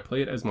 Like, do I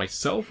play it as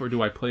myself or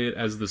do I play it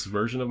as this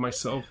version of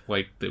myself,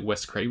 like that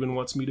Wes Craven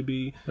wants me to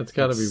be? That's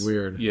got to be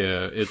weird.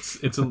 Yeah,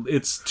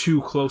 it's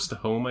too close to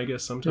home, I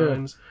guess,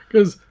 sometimes.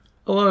 Because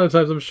a lot of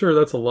times, I'm sure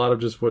that's a lot of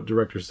just what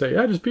directors say.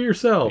 Yeah, just be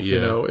yourself. Yeah. You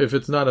know, if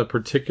it's not a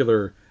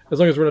particular, as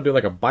long as we're not doing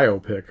like a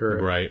biopic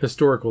or a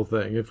historical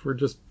thing. If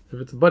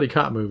it's a buddy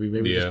cop movie,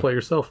 maybe just play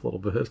yourself a little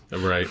bit.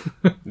 Right.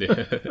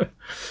 Yeah.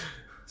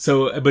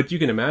 So, but you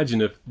can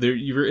imagine if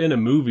you're in a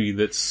movie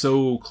that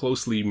so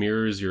closely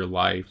mirrors your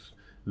life,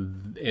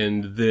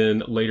 and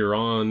then later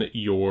on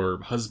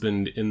your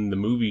husband in the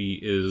movie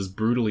is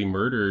brutally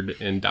murdered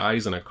and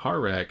dies in a car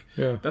wreck.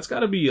 Yeah. That's got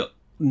to be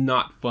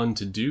not fun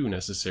to do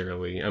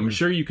necessarily. I'm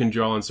sure you can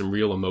draw on some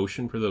real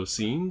emotion for those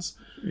scenes.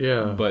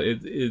 Yeah. But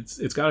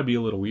it's got to be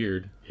a little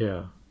weird.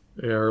 Yeah.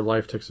 Yeah, her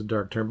life takes a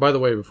dark turn. By the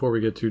way, before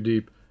we get too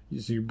deep,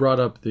 you brought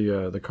up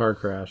the car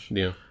crash.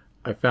 Yeah.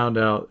 I found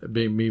out,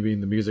 being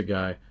the music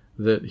guy,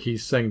 that he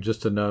sang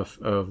just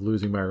enough of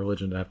 "Losing My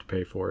Religion" to have to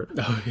pay for it.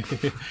 Oh,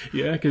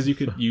 yeah, because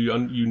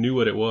you knew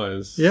what it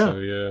was. Yeah, so,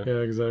 yeah,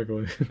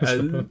 exactly.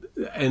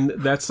 And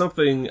that's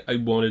something I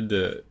wanted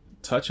to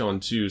touch on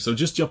too. So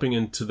just jumping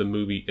into the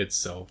movie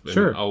itself, and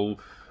sure. I'll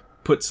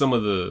put some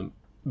of the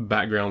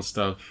background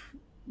stuff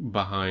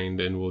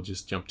behind, and we'll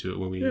just jump to it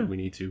when we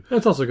need to.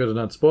 It's also good to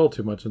not spoil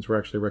too much since we're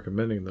actually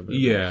recommending the movie.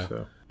 Yeah.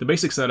 So. The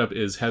basic setup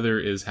is Heather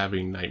is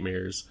having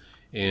nightmares,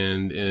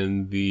 and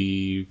in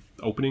the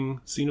opening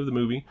scene of the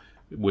movie,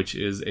 which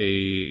is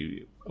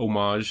a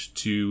homage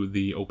to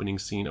the opening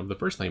scene of the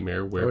first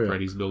Nightmare, where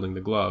Freddy's building the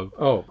glove.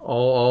 Oh,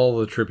 all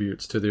the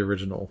tributes to the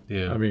original.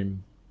 Yeah. I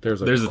mean,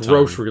 there's a ton.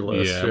 grocery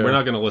list. Yeah, we're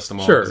not going to list them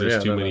all because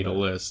there's too many to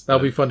list.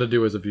 That'll be fun to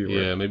do as a viewer.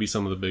 Yeah, maybe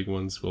some of the big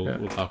ones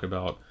we'll talk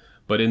about.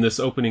 But in this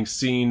opening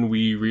scene,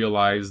 we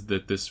realize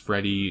that this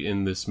Freddy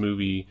in this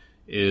movie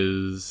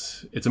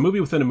it's a movie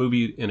within a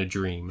movie in a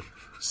dream.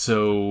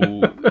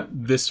 So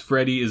this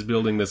Freddy is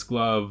building this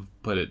glove,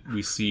 but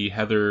we see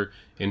Heather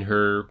in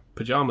her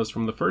pajamas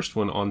from the first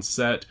one on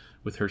set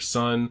with her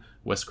son.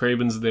 Wes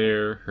Craven's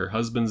there, her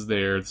husband's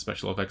there, the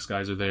special effects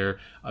guys are there.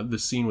 The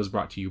scene was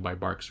brought to you by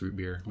Barks Root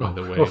Beer, by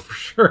the way. Oh, for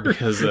sure.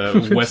 Because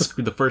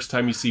the first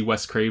time you see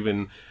Wes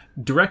Craven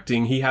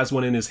directing, he has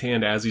one in his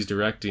hand as he's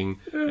directing,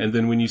 and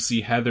then when you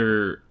see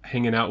Heather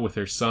hanging out with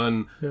her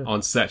son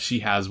on set, she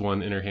has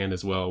one in her hand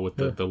as well, with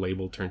the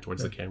label turned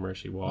towards the camera as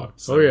she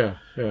walks. So, yeah,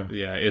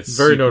 it's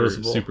very super,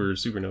 noticeable,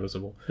 super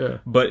noticeable. Yeah.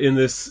 But in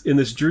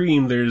this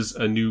dream, there's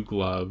a new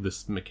glove,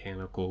 this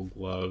mechanical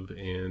glove,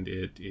 and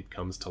it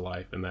comes to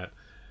life, and that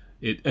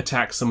it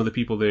attacks some of the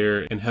people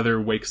there, and Heather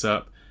wakes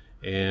up,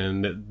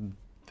 and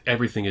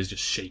everything is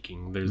just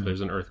shaking.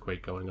 There's an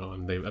earthquake going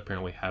on. They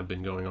apparently have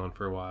been going on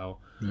for a while.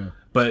 Yeah.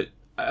 But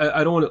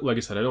I don't want to, like I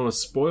said, I don't want to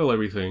spoil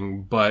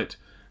everything, but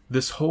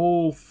this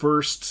whole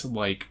first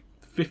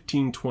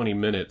 15-20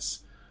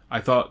 minutes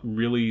I thought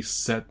really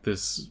set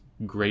this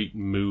great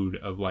mood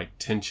of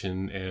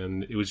tension,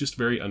 and it was just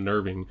very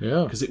unnerving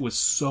because it was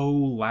so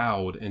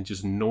loud and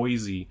just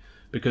noisy,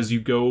 because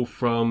you go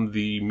from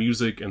the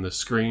music and the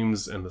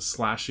screams and the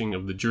slashing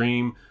of the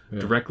dream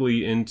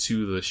directly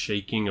into the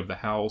shaking of the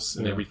house,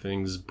 and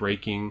everything's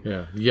breaking.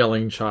 Yeah,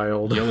 yelling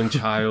child.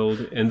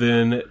 And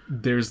then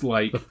there's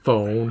the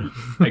phone.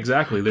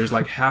 Exactly. There's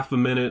half a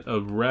minute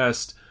of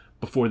rest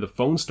before the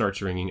phone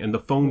starts ringing, and the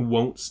phone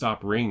won't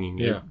stop ringing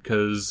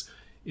because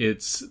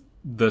it's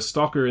the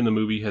stalker in the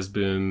movie has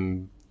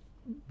been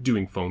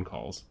doing phone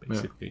calls,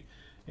 basically.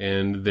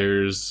 And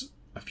there's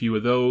a few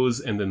of those,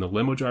 and then the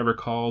limo driver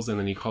calls, and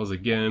then he calls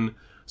again.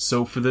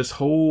 So for this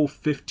whole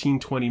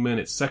 15-20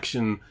 minute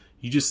section,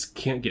 you just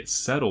can't get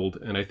settled,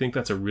 and I think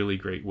that's a really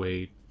great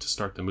way to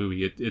start the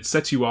movie. It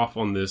sets you off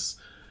on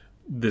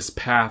this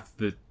path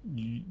that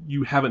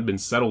you haven't been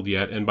settled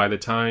yet, and by the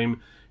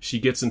time she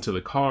gets into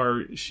the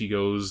car, she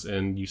goes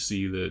and you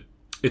see that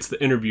it's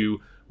the interview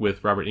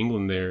with Robert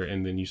Englund there,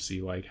 and then you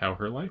see how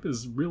her life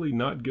is really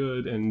not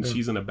good, and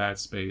she's in a bad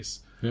space.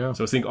 Yeah.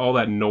 So I think all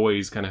that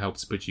noise kind of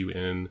helps put you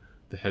in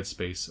the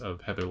headspace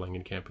of Heather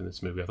Langenkamp in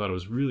this movie. I thought it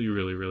was really,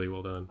 really, really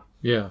well done.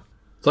 Yeah.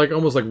 It's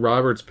almost like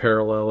Robert's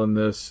parallel in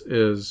this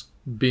is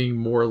being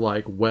more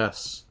like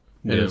Wes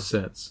in a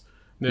sense.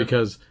 Yeah.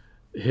 Because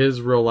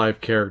his real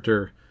life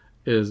character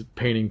is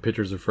painting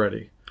pictures of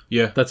Freddy.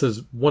 Yeah. That's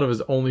one of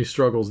his only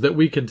struggles that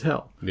we can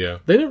tell. Yeah.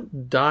 They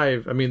didn't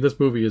dive... I mean, this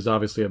movie is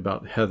obviously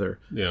about Heather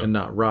and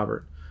not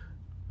Robert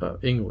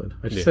Englund.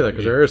 I should say that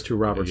because there is two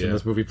Roberts in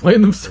this movie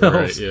playing themselves.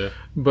 Right, yeah.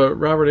 But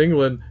Robert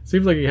Englund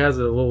seems like he has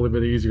it a little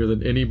bit easier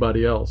than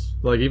anybody else.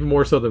 Even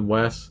more so than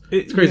Wes.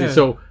 It's crazy. Yeah.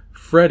 So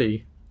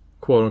Freddy,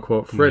 quote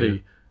unquote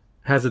Freddy,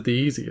 has it the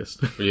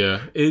easiest.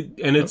 Yeah.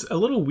 It's a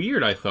little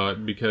weird, I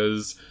thought,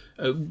 because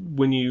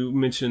when you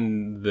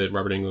mentioned that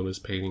Robert Englund was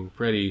painting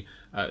Freddy,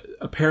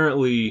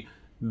 apparently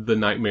the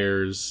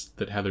nightmares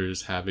that Heather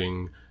is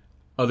having,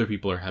 other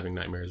people are having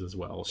nightmares as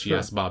well. She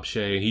asked Bob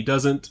Shea. He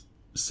doesn't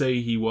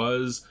say he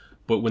was,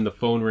 but when the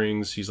phone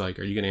rings, she's like,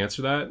 "Are you going to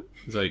answer that?"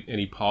 He's like, and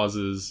he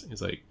pauses.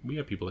 He's like, "We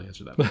have people to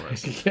answer that for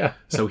us." Yeah.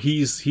 So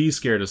he's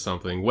scared of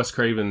something. Wes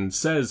Craven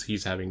says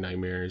he's having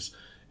nightmares,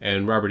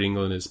 and Robert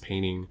Englund is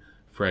painting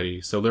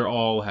Freddy. So they're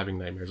all having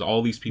nightmares.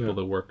 All these people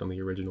that worked on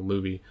the original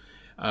movie.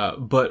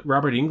 But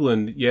Robert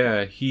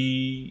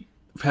Englund,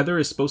 Heather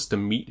is supposed to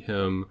meet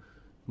him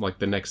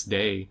the next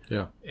day.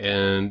 Yeah.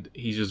 And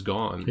he's just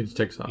gone. He just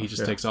takes off. He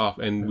just takes off,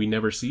 and we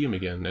never see him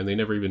again, and they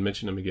never even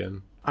mention him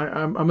again.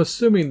 I'm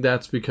assuming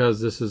that's because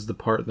this is the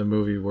part in the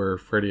movie where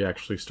Freddy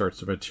actually starts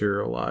to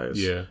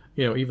materialize. Yeah.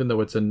 Even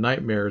though it's in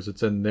nightmares,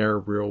 it's in their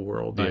real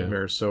world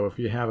nightmares. So if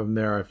you have him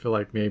there, I feel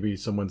like maybe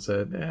someone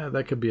said,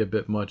 that could be a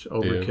bit much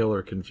overkill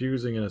or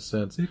confusing in a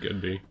sense. It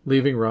could be.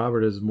 Leaving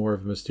Robert as more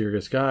of a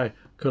mysterious guy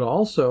could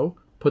also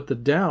put the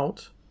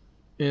doubt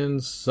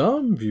in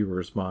some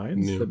viewers'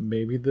 minds that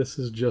maybe this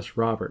is just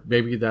Robert.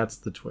 Maybe that's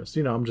the twist.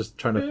 I'm just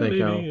trying to think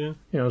out,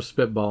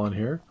 spitballing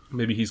here.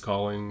 Maybe he's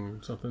calling or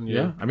something.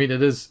 Yeah. I mean,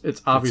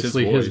 it's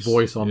obviously his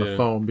voice on the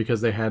phone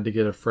because they had to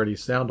get a Freddy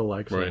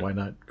sound-alike, so why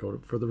not go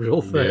for the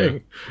real thing?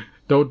 Yeah.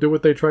 Don't do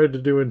what they tried to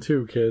do in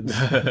 2, kids.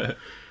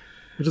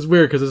 Which is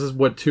weird because this is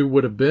what 2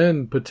 would have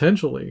been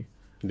potentially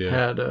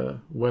had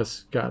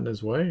Wes gotten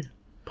his way.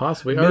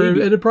 Possibly. Or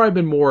it had probably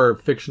been more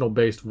fictional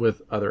based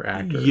with other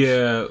actors.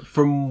 Yeah,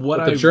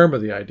 the germ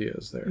of the idea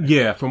is there.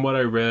 Yeah, from what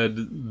I read,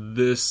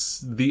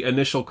 the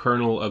initial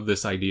kernel of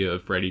this idea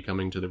of Freddy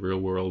coming to the real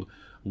world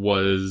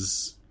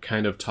was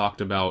kind of talked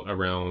about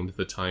around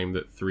the time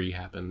that 3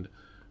 happened,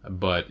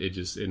 but it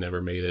never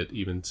made it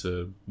even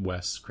to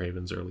Wes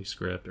Craven's early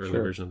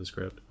version of the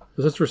script.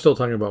 Since we're still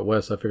talking about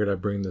Wes, I figured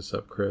I'd bring this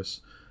up,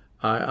 Chris.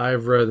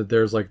 I've read that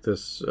there's like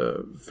this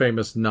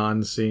famous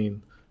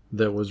non-scene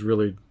that was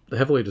really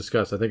heavily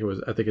discussed. I think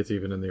it's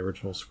even in the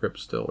original script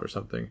still or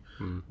something,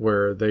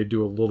 where they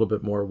do a little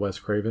bit more Wes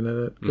Craven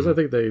in it because I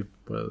think they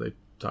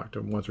talked to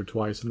him once or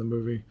twice in the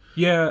movie.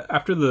 Yeah,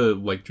 after the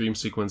dream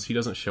sequence, he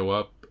doesn't show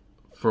up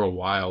for a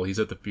while. He's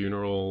at the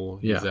funeral.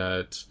 He's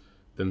at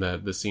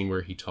the scene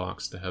where he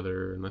talks to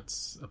Heather, and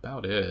that's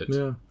about it.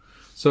 Yeah.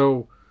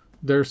 So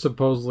there's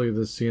supposedly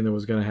this scene that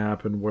was going to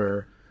happen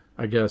where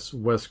I guess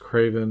Wes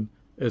Craven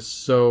is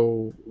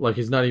so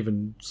he's not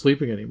even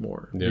sleeping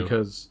anymore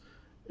because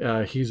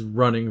he's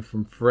running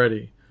from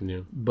Freddy.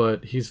 Yeah.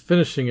 But he's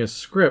finishing his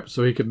script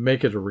so he could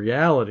make it a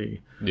reality.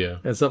 Yeah.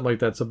 And something like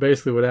that. So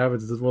basically what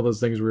happens is one of those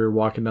things where you're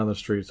walking down the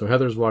street. So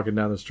Heather's walking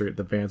down the street.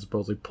 The van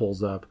supposedly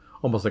pulls up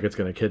almost like it's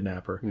going to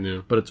kidnap her.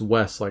 Yeah. But it's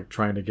Wes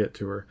trying to get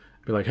to her.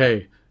 Be like,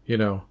 hey,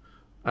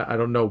 I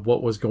don't know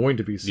what was going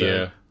to be said.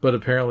 Yeah. But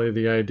apparently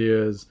the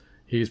idea is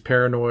he's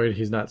paranoid.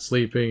 He's not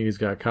sleeping. He's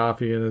got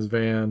coffee in his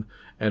van.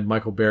 And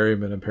Michael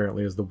Berryman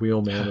apparently is the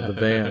wheelman of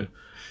the van.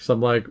 So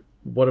I'm like,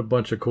 what a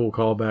bunch of cool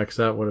callbacks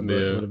that would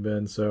have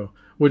been. So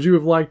would you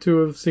have liked to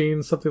have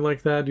seen something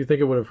like that? Do you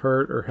think it would have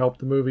hurt or helped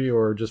the movie,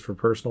 or just for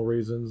personal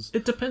reasons?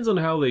 It depends on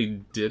how they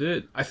did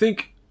it. I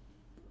think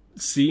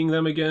seeing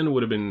them again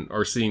would have been,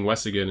 or seeing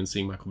Wes again and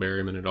seeing Michael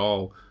Berryman at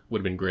all would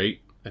have been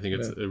great. I think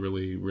it's a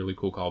really, really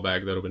cool callback.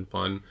 That would have been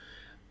fun.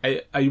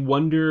 I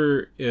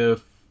wonder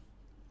if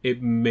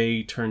it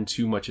may turn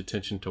too much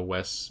attention to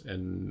Wes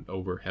and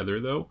over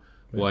Heather, though.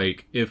 Yeah.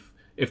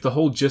 If the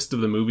whole gist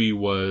of the movie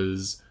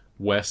was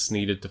Wes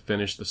needed to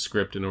finish the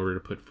script in order to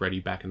put Freddy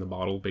back in the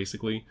bottle,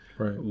 basically.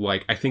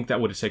 Right. I think that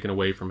would have taken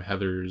away from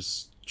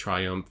Heather's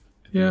triumph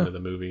at the end of the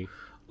movie.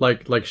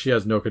 Like she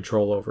has no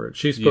control over it.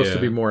 She's supposed to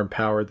be more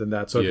empowered than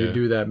that. So if you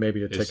do that,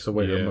 maybe it takes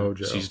away her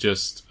mojo. She's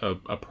just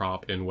a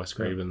prop in Wes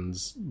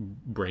Craven's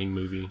brain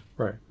movie.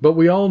 Right. But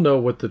we all know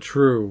what the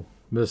true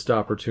missed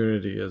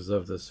opportunity is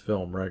of this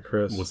film, right,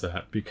 Chris? What's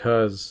that?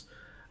 Because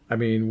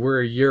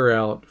we're a year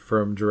out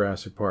from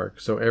Jurassic Park,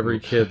 so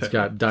every kid's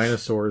got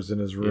dinosaurs in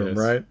his room,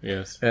 right?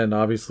 Yes. And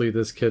obviously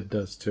this kid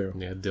does too.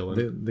 Yeah,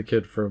 Dylan. The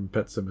kid from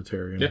Pet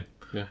Sematary.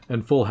 Yeah.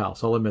 And Full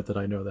House. I'll admit that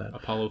I know that.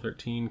 Apollo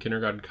 13,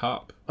 Kindergarten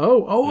Cop.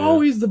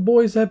 He's the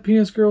boys have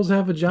penis, girls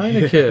have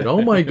vagina kid.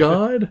 Oh my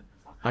God.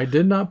 I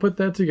did not put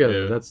that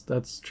together. Yeah.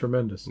 That's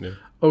tremendous. Yeah.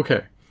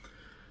 Okay.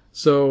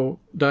 So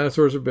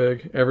dinosaurs are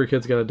big. Every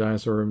kid's got a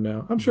dinosaur room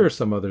now. I'm sure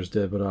some others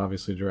did, but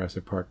obviously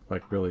Jurassic Park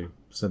really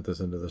sent this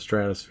into the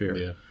stratosphere.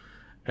 Yeah.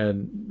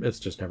 And it's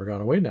just never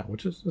gone away now,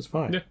 which is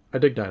fine. Yeah. I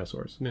dig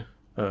dinosaurs. Yeah.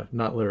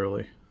 Not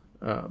literally.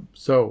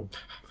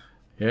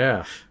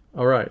 Yeah.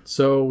 All right.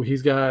 So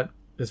he's got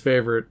his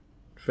favorite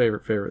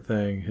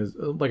thing. His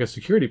a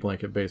security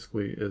blanket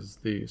basically is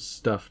the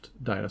stuffed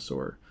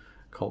dinosaur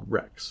called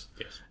Rex.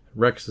 Yes.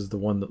 Rex is the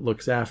one that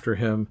looks after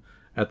him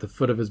at the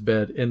foot of his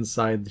bed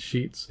inside the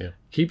sheets. Yeah.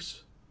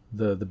 Keeps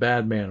the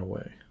bad man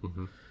away.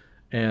 Mm-hmm.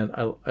 And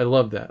I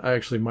love that.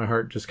 My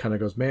heart just kind of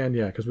goes, man,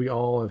 yeah, because we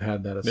all have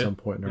had that at some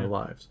point in our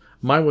lives.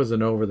 Mine was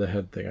an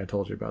over-the-head thing. I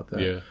told you about that.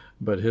 Yeah.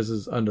 But his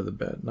is under the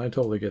bed, and I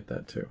totally get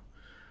that too.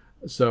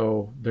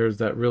 So there's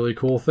that really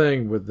cool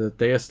thing with that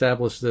they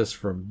established this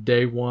from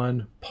day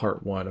one,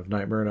 part one of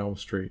Nightmare on Elm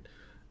Street,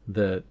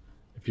 that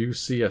if you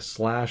see a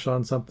slash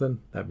on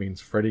something, that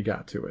means Freddy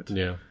got to it.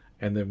 Yeah.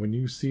 And then when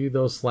you see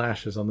those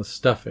slashes on the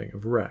stuffing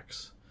of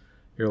Rex,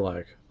 you're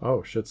like,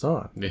 oh, shit's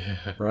on. Yeah.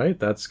 Right?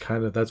 That's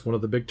one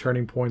of the big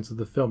turning points of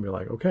the film. You're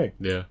like, okay.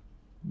 Yeah.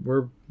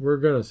 We're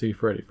gonna see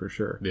Freddy for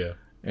sure. Yeah.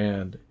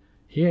 And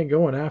he ain't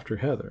going after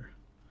Heather.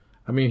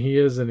 He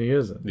is and he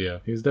isn't. Yeah.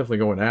 He's definitely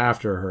going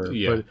after her.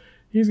 Yeah. But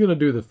he's gonna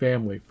do the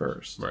family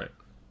first. Right.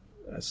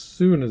 As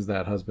soon as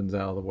that husband's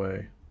out of the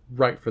way,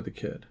 right for the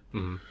kid.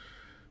 Mm-hmm.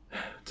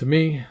 To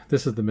me,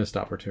 this is the missed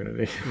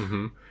opportunity.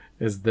 Mm-hmm.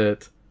 Is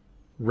that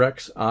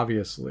Rex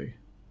obviously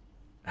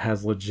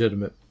has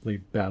legitimately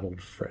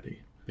battled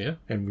Freddy. Yeah.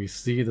 And we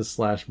see the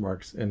slash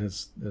marks in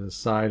his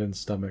side and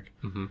stomach.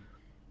 Mm-hmm.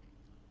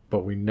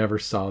 But we never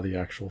saw the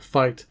actual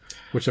fight,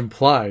 which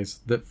implies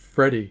that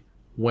Freddy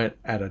went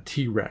at a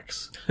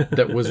T-Rex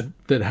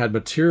that had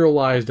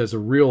materialized as a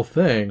real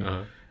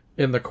thing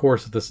in the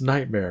course of this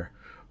nightmare.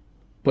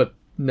 But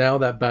now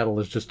that battle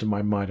is just in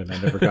my mind and I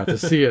never got to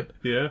see it.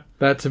 Yeah.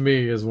 That to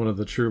me is one of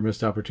the true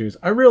missed opportunities.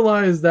 I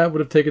realize that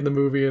would have taken the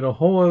movie in a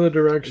whole other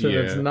direction. Yeah.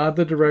 It's not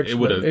the direction It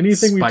would have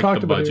anything we spiked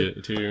talked the about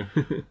budget too.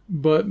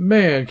 But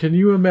man, can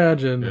you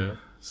imagine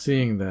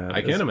seeing that?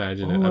 I can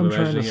imagine it. All I'm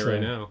trying imagining to it say.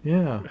 right now.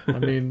 Yeah. I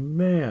mean,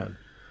 man.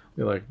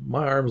 You're like,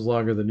 my arm's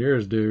longer than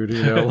yours, dude.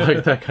 You know,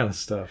 like that kind of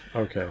stuff.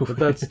 Okay. But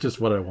that's just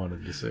what I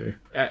wanted to see.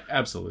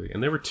 Absolutely.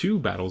 And there were 2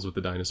 battles with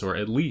the dinosaur,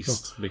 at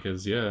least.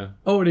 Because,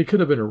 Oh, and he could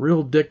have been a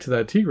real dick to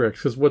that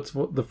T-Rex. Because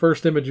the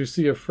first image you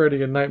see of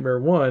Freddy in Nightmare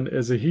 1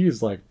 is that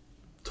he's like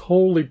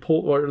totally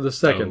or the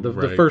second.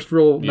 The first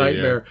real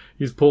Nightmare,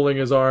 he's pulling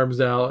his arms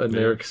out and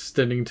they're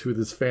extending to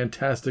this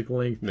fantastic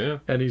length. Yeah.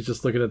 And he's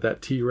just looking at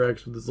that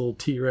T-Rex with his little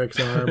T-Rex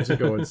arms and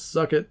going,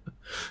 suck it.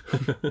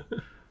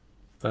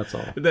 That's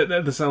all.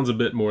 That sounds a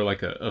bit more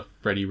like a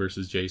Freddy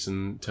versus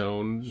Jason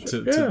tone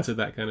to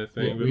that kind of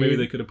thing. Yeah, but maybe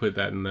they could have put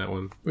that in that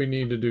one. We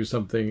need to do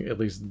something at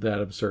least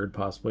that absurd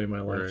possibly in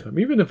my lifetime.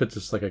 Even if it's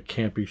just like a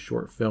campy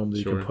short film that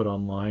you can put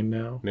online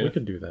now. Yeah. We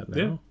can do that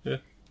now. Yeah.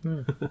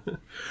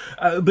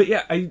 But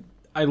yeah,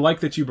 I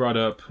like that you brought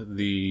up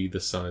the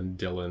son,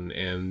 Dylan,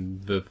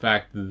 and the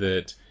fact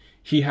that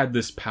he had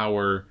this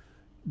power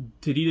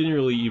that he didn't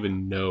really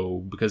even know,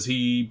 because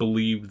he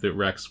believed that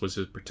Rex was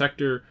his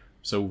protector.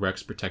 So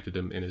Rex protected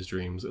him in his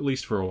dreams, at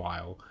least for a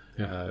while.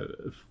 Yeah.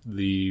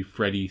 The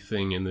Freddy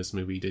thing in this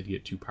movie did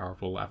get too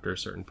powerful after a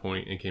certain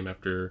point and came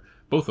after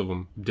both of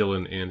them,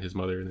 Dylan and his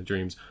mother, in the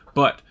dreams.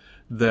 But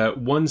the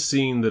one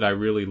scene that I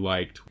really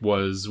liked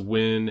was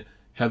when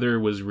Heather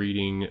was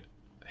reading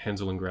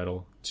Hansel and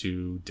Gretel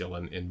to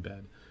Dylan in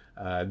bed.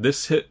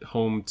 This hit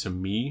home to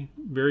me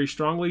very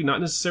strongly, not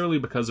necessarily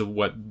because of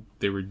what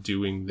they were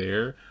doing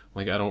there.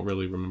 Like, I don't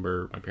really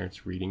remember my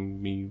parents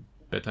reading me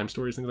bedtime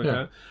stories, things like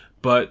that.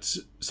 But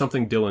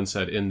something Dylan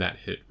said in that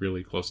hit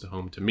really close to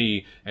home to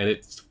me, and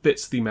it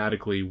fits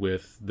thematically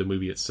with the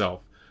movie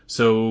itself.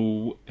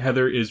 So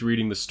Heather is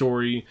reading the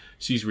story.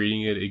 She's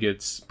reading it. It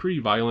gets pretty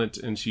violent,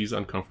 and she's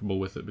uncomfortable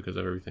with it because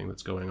of everything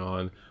that's going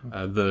on.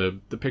 The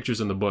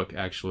pictures in the book,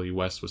 actually,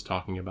 Wes was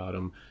talking about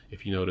them.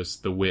 If you notice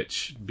the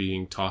witch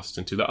being tossed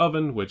into the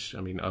oven, which,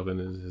 I mean, oven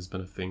has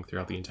been a thing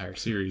throughout the entire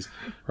series.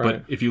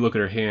 Right. But if you look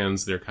at her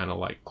hands, they're kind of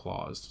like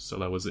claws. So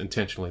that was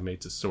intentionally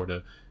made to sort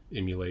of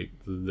emulate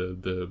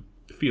the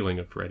feeling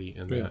of Freddy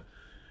in that.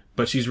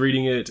 But she's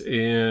reading it,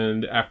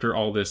 and after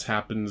all this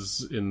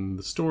happens in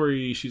the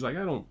story, she's like,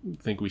 I don't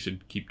think we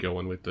should keep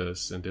going with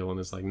this. And Dylan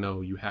is like,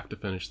 no, you have to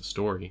finish the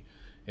story.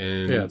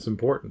 And yeah, it's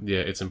important. Yeah,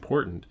 it's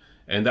important.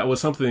 And that was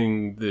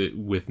something that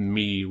with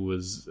me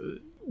was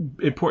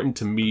important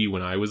to me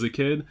when I was a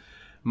kid.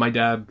 My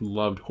dad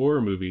loved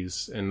horror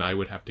movies, and I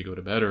would have to go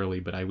to bed early,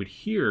 but I would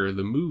hear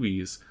the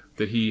movies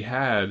that he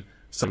had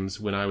sometimes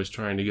when I was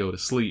trying to go to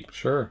sleep.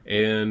 Sure.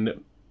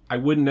 And I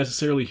wouldn't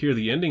necessarily hear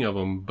the ending of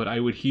them, but I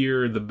would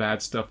hear the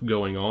bad stuff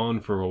going on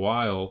for a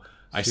while.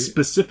 I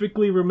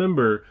specifically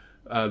remember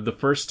the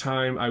first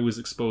time I was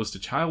exposed to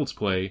Child's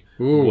Play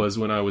was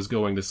when I was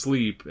going to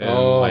sleep, and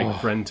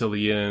like Friend Till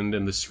the End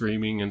and the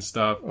screaming and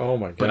stuff. Oh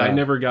my God. But I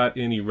never got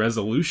any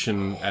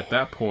resolution at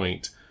that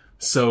point.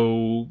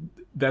 So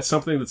that's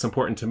something that's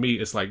important to me.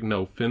 It's like,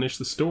 no, finish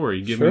the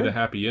story. Give me the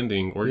happy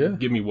ending, or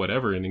give me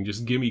whatever ending.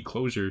 Just give me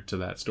closure to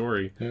that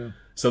story. Yeah.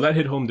 So that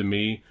hit home to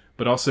me.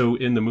 But also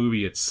in the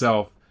movie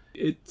itself,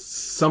 it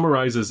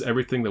summarizes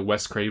everything that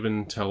Wes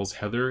Craven tells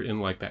Heather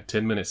in like that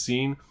 10-minute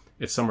scene.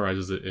 It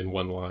summarizes it in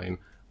one line.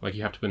 Like,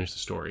 you have to finish the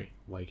story.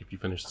 Like, if you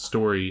finish the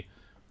story,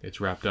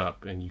 it's wrapped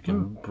up, and you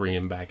can bring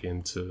him back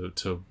into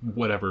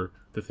whatever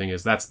the thing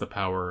is. That's the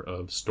power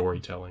of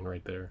storytelling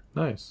right there.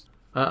 Nice.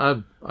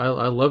 I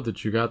love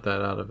that you got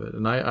that out of it.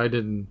 And I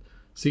didn't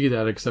see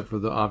that except for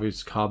the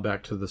obvious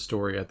callback to the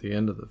story at the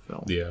end of the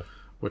film. Yeah.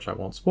 Which I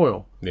won't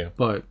spoil. Yeah.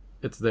 But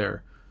it's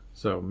there.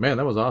 So, man,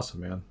 that was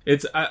awesome, man.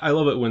 I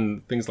love it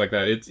when things like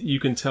that, you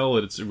can tell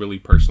that it's really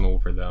personal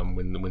for them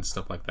when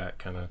stuff like that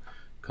kind of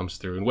comes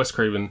through. And Wes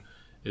Craven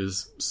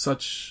is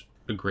such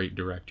a great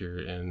director,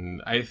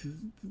 and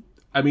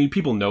I mean,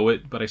 people know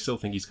it, but I still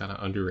think he's kind of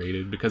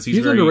underrated because he's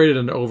very underrated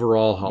in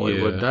overall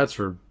Hollywood. Yeah. That's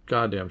for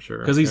goddamn sure.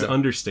 Because he's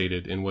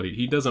understated in what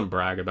he doesn't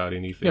brag about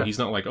anything. Yeah. He's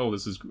not like, oh,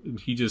 this is,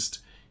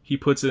 he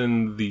puts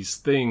in these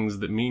things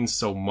that mean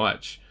so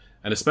much.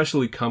 And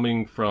especially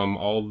coming from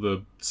all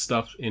the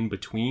stuff in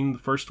between the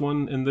first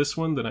one and this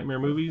one, the Nightmare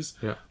movies,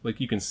 like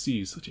you can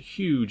see such a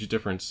huge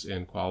difference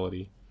in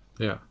quality.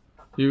 Yeah.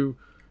 You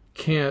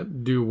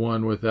can't do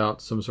one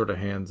without some sort of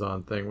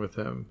hands-on thing with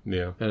him.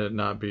 Yeah. And it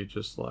not be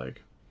just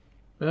like,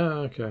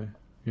 okay,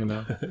 you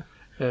know.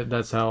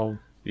 That's how,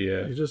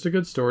 he's just a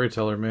good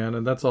storyteller, man.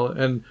 And that's all.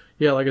 And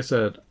yeah, like I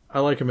said,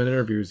 I like him in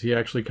interviews. He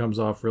actually comes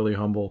off really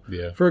humble.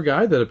 Yeah. For a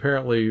guy that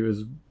apparently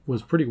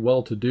was pretty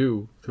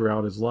well-to-do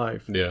throughout his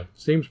life. Yeah.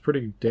 Seems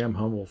pretty damn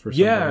humble for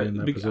somebody in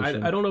that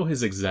position. I don't know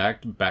his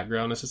exact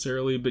background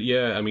necessarily, but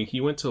yeah, I mean, he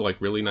went to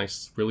like really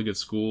good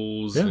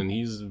schools, and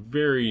he's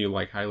very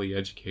like highly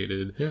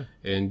educated. Yeah.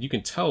 And you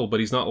can tell, but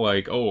he's not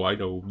like, oh, I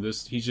know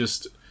this. He's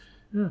just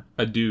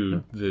a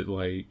dude that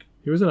like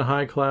He was in a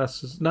high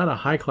class, not a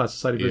high class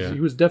society, but Yeah. he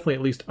was definitely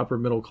at least upper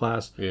middle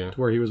class Yeah. to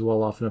where he was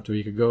well off enough to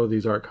he could go to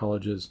these art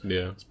colleges.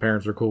 Yeah. His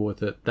parents were cool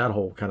with it. That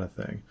whole kind of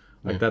thing.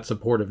 Like that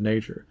supportive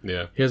nature.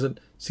 Yeah. He doesn't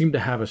seem to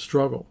have a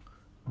struggle,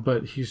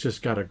 but he's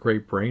just got a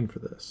great brain for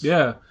this.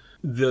 Yeah.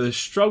 The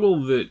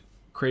struggle that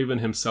Craven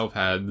himself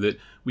had that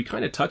we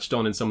kind of touched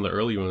on in some of the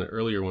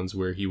earlier ones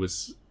where he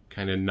was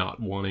kind of not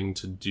wanting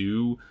to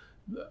do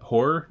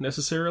horror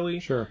necessarily.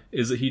 Sure.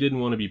 Is that he didn't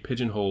want to be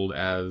pigeonholed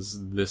as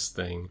this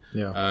thing.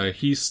 Yeah.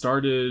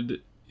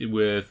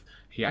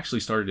 He actually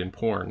started in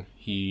porn.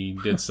 He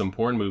did some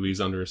porn movies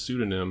under a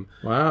pseudonym.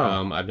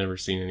 Wow. I've never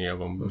seen any of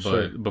them, but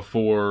sure.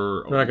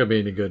 before They're not going to be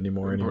any good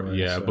anymore anyway.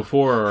 yeah, so.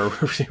 before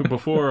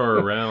or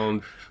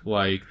around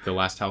like The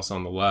Last House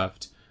on the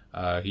Left,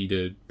 he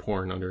did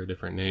porn under a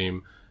different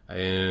name,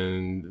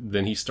 and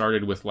then he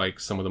started with like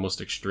some of the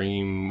most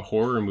extreme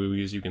horror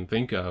movies you can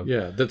think of.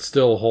 Yeah, that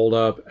still hold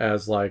up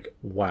as like,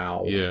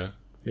 wow. Yeah,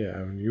 Yeah,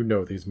 I mean, you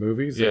know these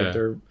movies. Yeah.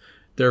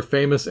 They're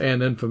famous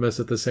and infamous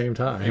at the same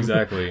time.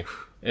 exactly.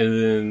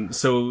 And then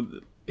so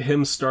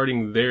him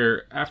starting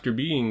there after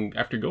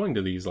going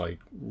to these like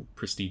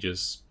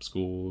prestigious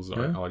schools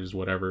or colleges,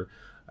 whatever,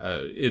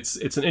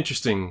 it's an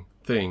interesting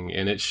thing,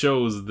 and it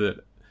shows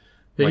that.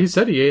 Yeah, Like, he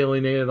said he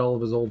alienated all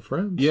of his old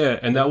friends. yeah,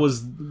 and that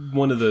was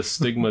one of the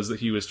stigmas that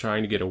he was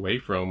trying to get away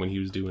from when he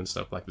was doing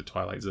stuff like The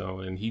Twilight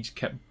Zone, and he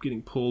kept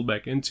getting pulled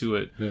back into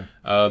it.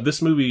 Yeah.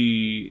 This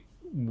movie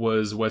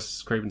was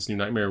Wes Craven's New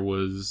Nightmare.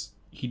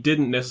 He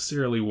didn't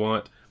necessarily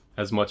want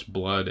as much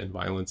blood and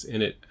violence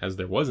in it as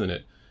there was in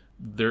it.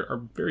 There are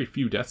very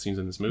few death scenes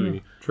in this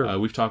movie. True.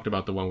 We've talked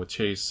about the one with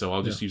Chase, so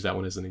I'll just use that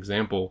one as an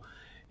example.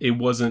 It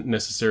wasn't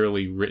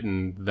necessarily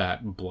written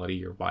that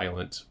bloody or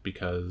violent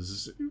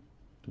because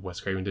Wes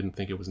Craven didn't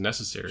think it was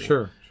necessary.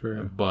 Sure.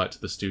 Yeah. But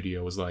the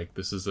studio was like,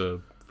 this is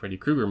a Freddy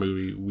Krueger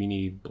movie. We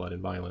need blood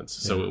and violence.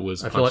 So Yeah. it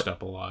was I feel punched like-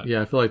 up a lot.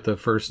 Yeah, I feel like the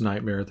first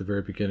nightmare at the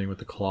very beginning with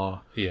the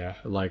claw, Yeah.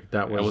 like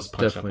that was punched up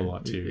a definitely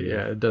lot, too, Yeah,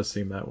 yeah. it does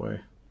seem that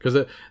way because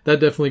that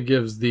definitely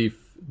gives the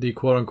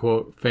quote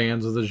unquote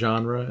fans of the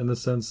genre in the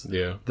sense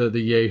Yeah. the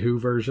Yahoo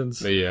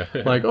versions. Yeah.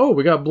 Like, oh,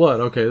 we got blood.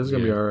 Okay, this is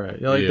gonna be Yeah. all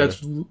right. Like Yeah.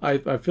 that's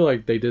I feel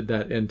like they did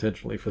that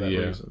intentionally for that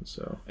Yeah. reason.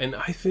 So And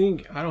I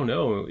think, I don't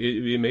know,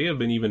 it may have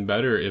been even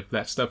better if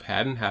that stuff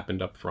hadn't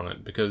happened up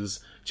front, because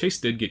Chase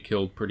did get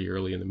killed pretty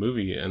early in the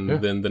movie, and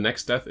then the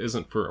next death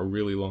isn't for a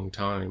really long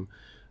time.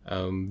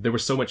 There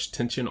was so much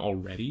tension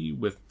already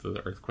with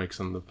the earthquakes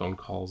and the phone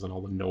calls and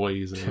all the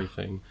noise and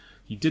everything.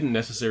 You didn't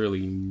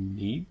necessarily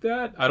need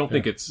that. I don't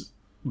think it's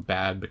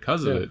bad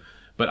because of it,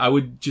 but I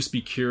would just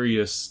be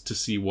curious to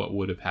see what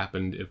would have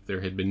happened if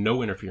there had been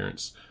no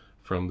interference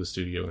from the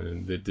studio,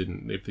 and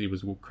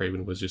if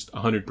Craven was just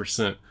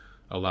 100%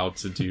 allowed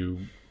to do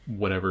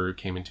whatever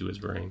came into his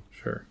brain.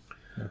 sure.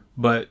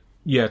 But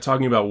yeah,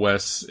 talking about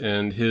Wes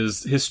and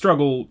his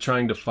struggle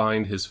trying to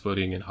find his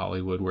footing in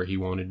Hollywood where he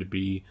wanted to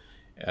be,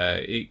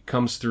 it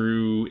comes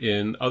through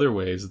in other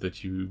ways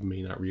that you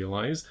may not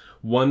realize.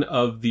 One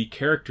of the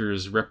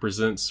characters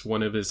represents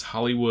one of his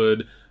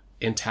Hollywood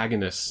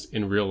antagonists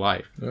in real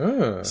life.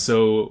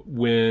 So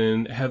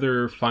when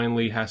Heather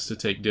finally has to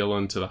take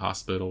Dylan to the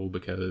hospital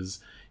because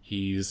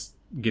he's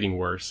getting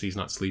worse, he's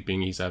not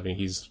sleeping, he's a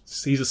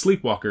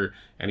sleepwalker,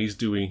 and he's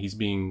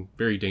being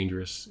very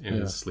dangerous in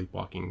his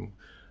sleepwalking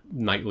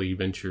nightly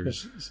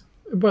ventures.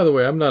 By the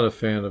way, I'm not a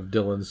fan of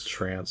Dylan's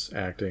trance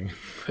acting.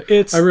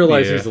 I I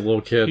realize he's a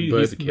little kid, but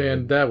he's a kid.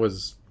 man,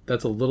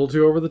 that's a little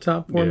too over the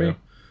top for Yeah. me.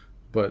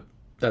 But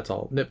that's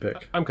all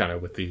nitpick. I'm kind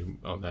of with you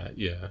on that,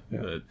 yeah.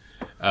 But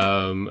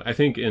I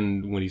think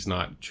when he's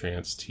not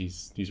tranced,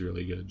 he's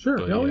really good. Sure.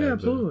 But, Yeah,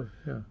 absolutely.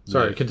 Yeah.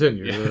 Sorry,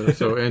 continue.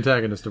 So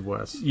antagonist of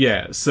Wes.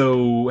 Yeah,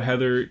 so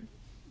Heather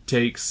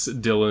takes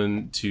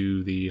Dylan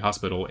to the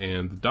hospital,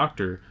 and the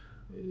doctor,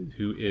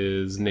 who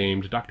is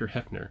named Dr.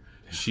 Hefner,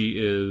 she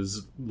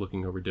is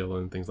looking over Dylan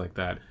and things like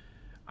that.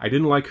 I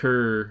didn't like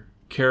her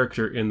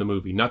character in the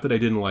movie. Not that I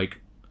didn't like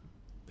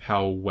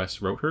how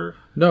Wes wrote her.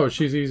 No,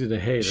 she's easy to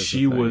hate.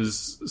 She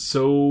was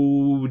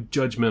so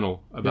judgmental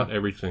about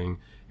everything.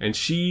 And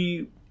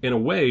she, in a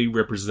way,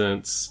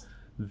 represents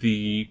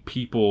the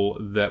people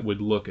that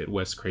would look at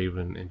Wes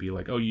Craven and be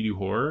like, oh, you do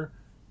horror?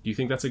 Do you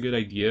think that's a good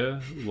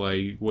idea?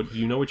 Like, do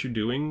you know what you're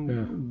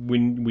doing?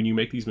 When you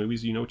make these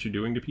movies, do you know what you're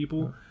doing to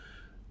people?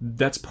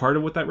 That's part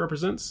of what that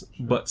represents.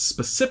 But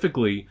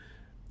specifically,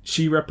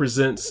 she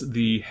represents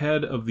the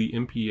head of the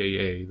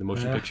MPAA, the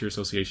Motion Picture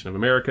Association of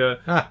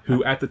America,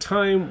 who at the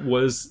time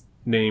was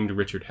named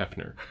Richard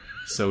Hefner.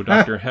 So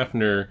Dr.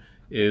 Hefner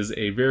is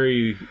a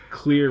very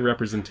clear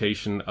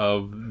representation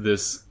of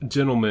this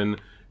gentleman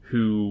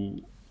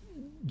who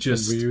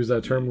just... We use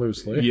that term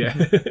loosely.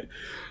 Yeah.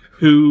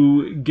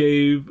 Who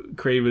gave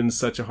Craven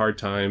such a hard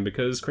time,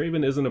 because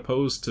Craven isn't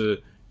opposed to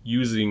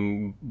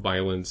using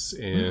violence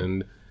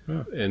and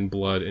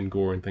blood and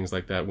gore and things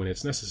like that when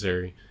it's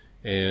necessary.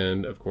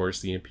 And of course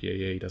the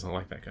MPAA doesn't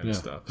like that kind of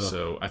stuff.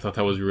 So I thought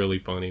that was really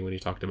funny when he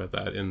talked about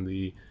that in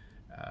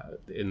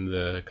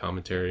the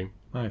commentary.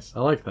 Nice. I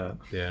like that.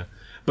 Yeah.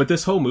 But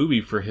this whole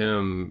movie for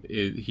him,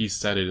 he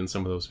said it in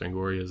some of those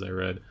Fangorias I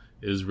read,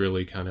 is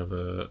really kind of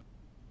a,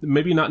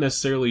 maybe not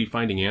necessarily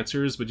finding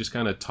answers, but just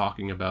kind of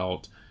talking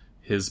about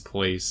his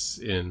place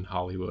in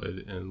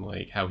Hollywood and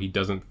like how he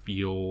doesn't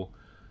feel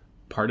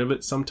part of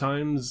it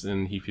sometimes,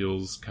 and he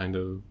feels kind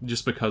of,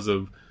 just because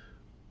of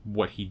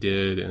what he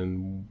did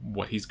and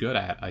what he's good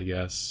at, I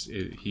guess,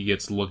 he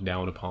gets looked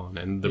down upon,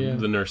 and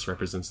the nurse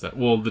represents that.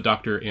 Well, the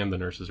doctor and the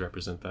nurses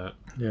represent that.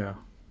 Yeah.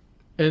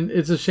 And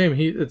it's a shame.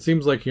 It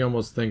seems like he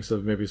almost thinks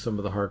of maybe some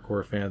of the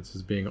hardcore fans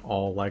as being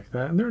all like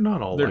that, and they're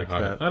not all like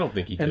that. I don't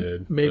think he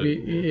did.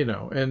 Maybe,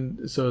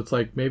 and so it's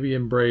like, maybe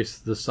embrace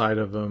the side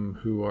of them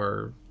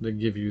that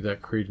give you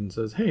that credence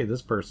as, hey,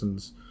 this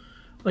person's,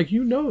 like,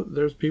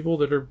 there's people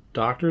that are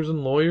doctors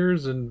and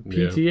lawyers and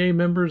PTA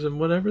members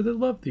and whatever that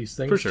love these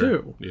things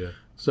too. Yeah.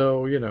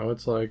 So,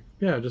 it's like,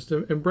 just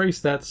embrace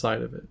that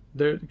side of it.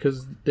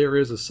 Because there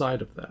is a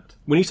side of that.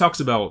 When he talks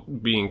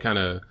about being kind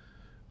of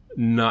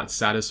not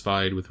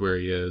satisfied with where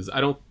he is,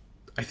 I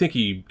think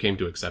he came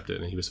to accept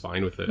it, and he was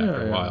fine with it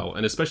after a while.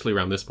 And especially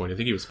around this point, I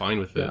think he was fine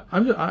with it.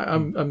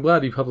 I'm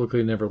glad he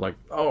publicly never like,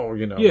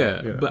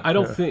 but I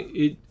don't think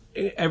it.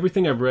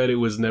 Everything I've read, it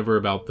was never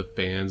about the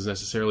fans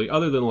necessarily,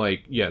 other than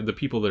like, the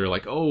people that are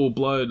like, oh,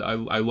 blood,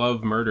 I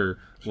love murder.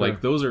 Sure.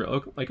 Like, those are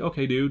like,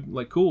 okay, dude,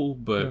 like, cool,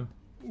 but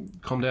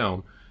calm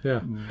down.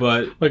 Yeah.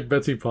 But like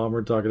Betsy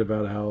Palmer talking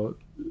about how,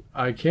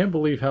 I can't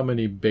believe how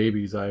many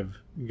babies I've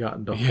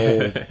gotten to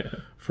hold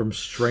from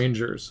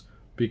strangers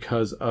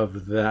because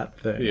of that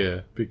thing.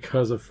 Yeah.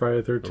 Because of Friday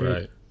the 13th.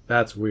 Right.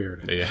 That's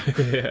weird.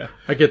 Yeah.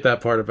 I get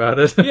that part about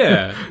it.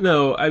 Yeah.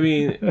 No, I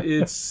mean,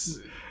 it's...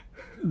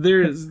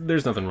 There's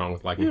nothing wrong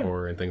with liking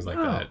horror and things like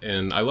that.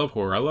 And I love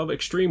horror. I love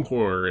extreme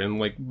horror and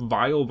like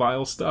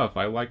vile stuff.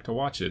 I like to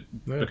watch it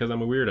because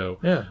I'm a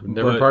weirdo. Yeah.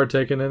 Never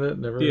partaken in it.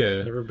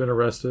 Never been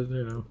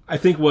arrested, I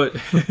think what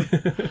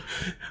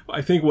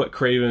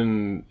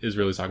Craven is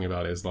really talking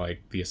about is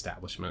like the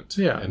establishment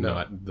and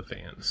not the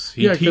fans.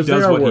 He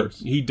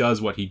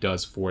does what he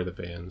does for the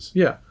fans.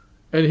 Yeah.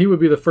 And he would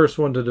be the first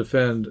one to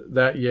defend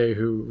that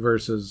Yahoo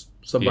versus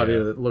somebody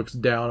that looks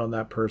down on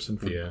that person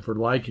for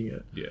liking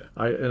it. Yeah.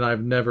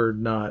 I've never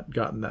not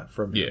gotten that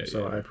from him,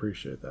 so I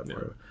appreciate that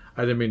part of it.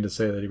 I didn't mean to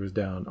say that he was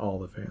down all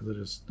the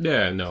fans.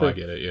 I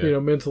get it. Yeah.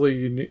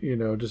 Mentally,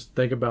 just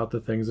think about the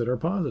things that are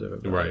positive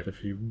about it.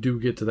 If you do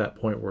get to that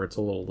point where it's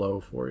a little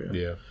low for you.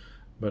 Yeah.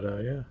 But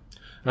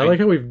I like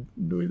how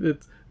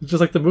it's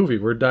just like the movie.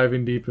 We're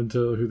diving deep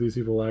into who these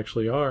people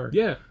actually are.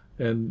 Yeah.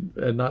 And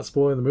not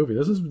spoiling the movie.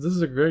 This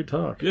is a great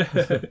talk.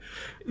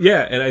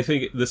 Yeah, and I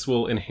think this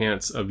will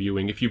enhance a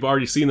viewing. If you've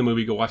already seen the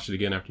movie, go watch it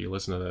again after you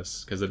listen to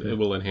this, because it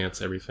will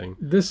enhance everything.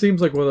 This seems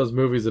like one of those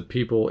movies that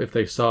people, if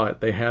they saw it,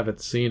 they haven't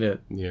seen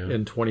it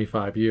in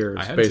 25 years.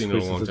 I haven't seen it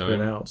in a long since time. It's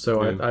been out.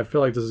 So I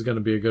feel like this is going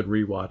to be a good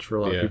rewatch for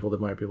a lot of people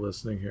that might be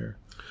listening here.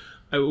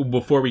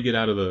 Before we get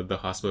out of the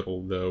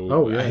hospital,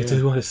 though, I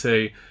do want to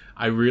say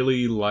I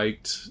really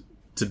liked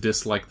to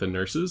dislike the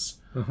nurses.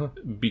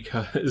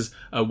 Because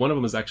one of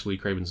them is actually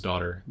Craven's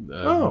daughter.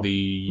 The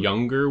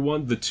younger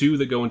one, the two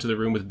that go into the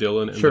room with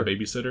Dylan and the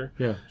babysitter.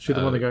 Yeah, she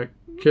the one that got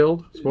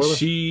killed. Spoiler.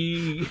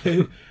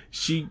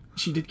 She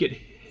did get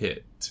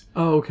hit.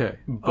 Oh, okay.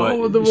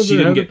 But she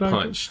didn't get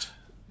punched.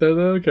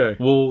 Okay.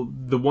 Well,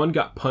 the one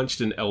got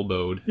punched and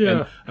elbowed. Yeah.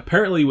 And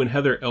apparently, when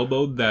Heather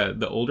elbowed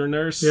the older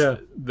nurse,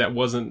 that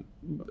wasn't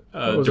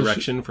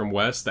direction from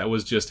Wes. That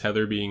was just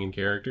Heather being in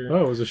character.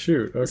 Oh, it was a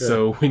shoot. Okay.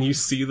 So when you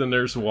see the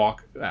nurse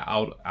walk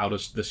out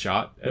of the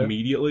shot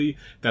immediately,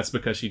 that's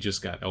because she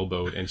just got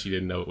elbowed and she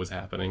didn't know it was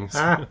happening.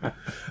 So,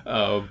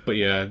 but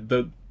yeah,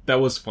 that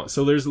was fun.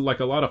 So there's like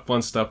a lot of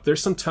fun stuff.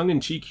 There's some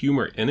tongue-in-cheek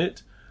humor in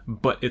it,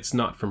 but it's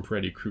not from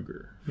Freddy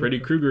Krueger. Freddy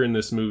Krueger in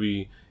this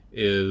movie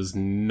is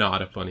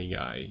not a funny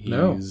guy.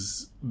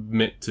 He's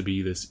meant to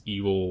be this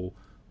evil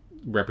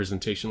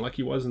representation like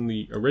he was in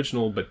the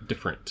original, but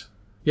different.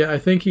 Yeah, I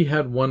think he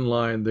had one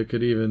line that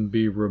could even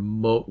be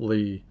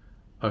remotely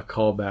a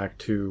callback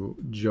to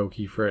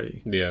Jokey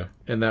Freddy. Yeah.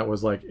 And that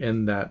was like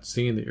in that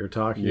scene that you're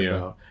talking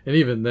about. And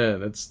even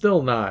then, it's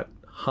still not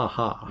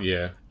ha-ha.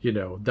 Yeah.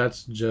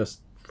 That's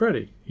just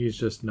Freddy. He's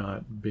just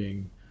not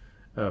being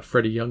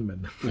Freddie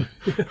Youngman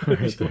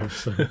right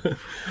there.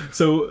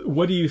 So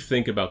what do you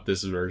think about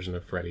this version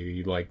of Freddy?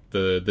 You like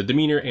the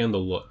demeanor and the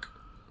look?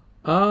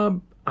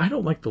 I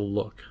don't like the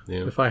look.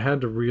 Yeah. If I had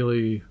to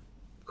really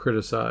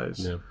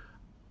criticize,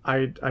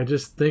 I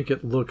just think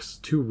it looks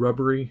too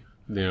rubbery.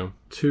 Yeah.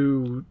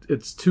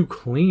 It's too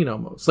clean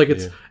almost. Like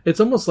it's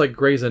almost like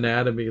Grey's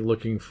Anatomy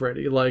looking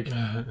Freddy. Like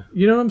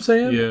you know what I'm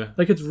saying? Yeah.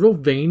 Like it's real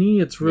veiny.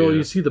 It's real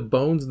you see the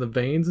bones and the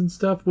veins and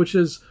stuff, which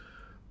is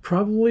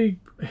probably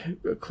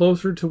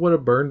closer to what a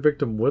burn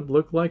victim would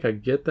look like. I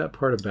get that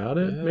part about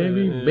it.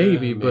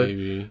 Maybe,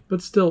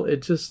 but still,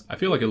 it just... I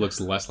feel like it looks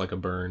less like a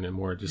burn and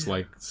more just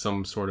like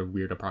some sort of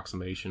weird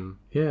approximation.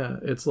 Yeah,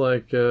 it's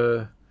like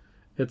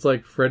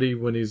Freddy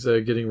when he's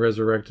getting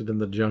resurrected in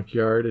the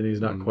junkyard and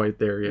he's not quite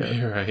there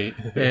yet. Right.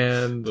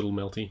 And... little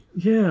melty.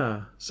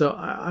 Yeah. So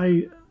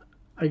I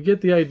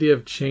get the idea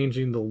of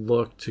changing the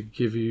look to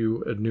give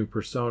you a new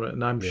persona,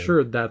 and I'm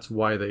sure that's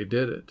why they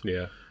did it.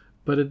 Yeah.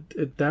 But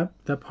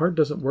that part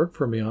doesn't work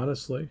for me,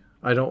 honestly.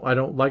 I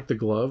don't like the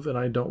glove, and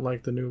I don't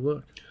like the new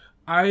look.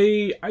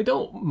 I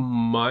don't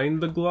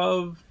mind the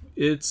glove.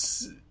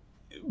 It's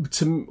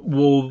one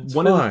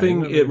fine. of the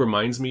things it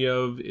reminds me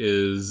of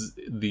is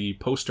the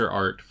poster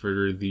art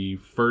for the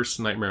first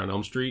Nightmare on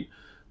Elm Street,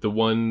 the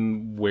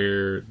one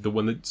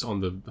that's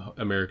on the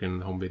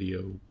American home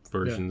video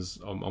versions,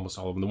 almost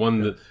all of them. The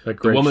one the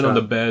woman on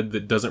the bed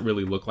that doesn't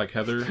really look like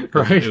Heather.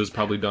 Right. It was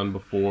probably done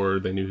before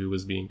they knew who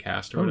was being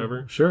cast or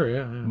whatever. Sure,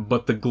 yeah.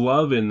 But the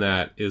glove in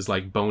that is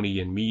like bony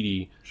and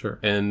meaty. Sure.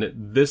 And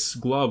this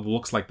glove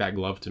looks like that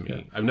glove to me.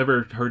 Yeah. I've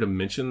never heard him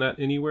mention that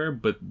anywhere,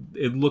 but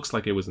it looks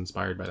like it was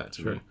inspired by that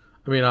to me.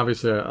 I mean,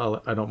 obviously,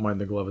 I don't mind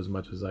the glove as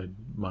much as I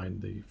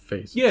mind the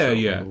face. Yeah.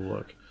 The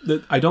look.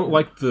 I don't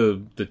like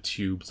the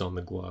tubes on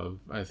the glove.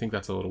 I think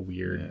that's a little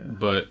weird. Yeah.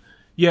 But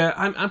yeah,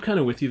 I'm kind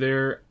of with you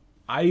there.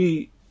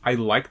 I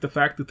like the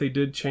fact that they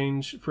did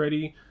change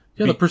Freddy.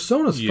 Yeah, the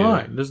persona's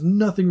fine. There's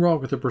nothing wrong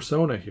with the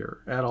persona here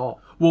at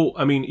all. Well,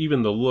 I mean,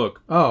 even the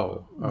look.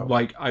 Oh.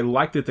 Like, I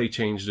like that they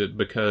changed it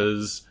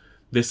because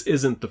this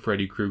isn't the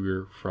Freddy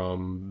Krueger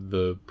from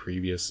the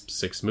previous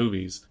 6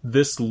 movies.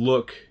 This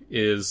look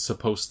is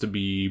supposed to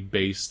be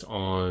based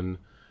on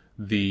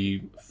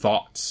the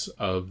thoughts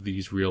of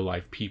these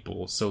real-life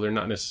people. So they're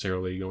not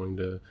necessarily going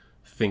to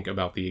think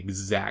about the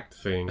exact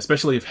thing.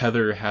 Especially if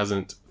Heather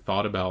hasn't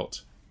thought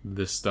about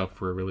this stuff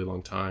for a really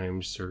long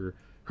time.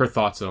 Her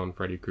thoughts on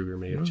Freddy Krueger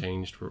may have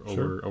changed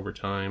over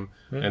time,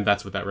 and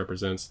that's what that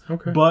represents.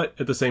 Okay. But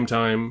at the same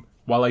time,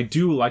 while I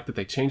do like that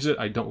they changed it,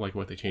 I don't like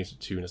what they changed it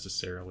to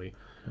necessarily.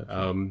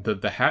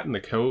 The hat and the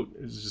coat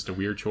is just a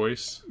weird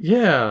choice.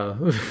 Yeah.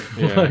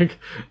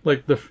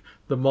 like the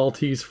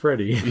Maltese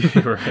Freddy.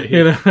 Right.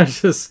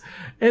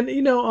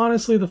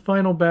 Honestly, the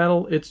final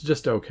battle, it's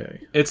just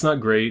okay. It's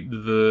not great.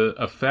 The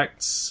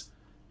effects.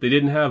 They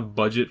didn't have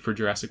budget for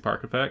Jurassic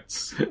Park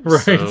effects.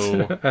 Right,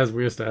 so as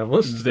we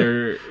established.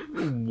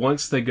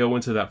 Once they go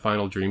into that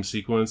final dream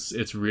sequence,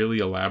 it's really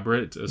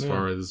elaborate as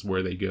far as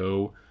where they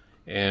go.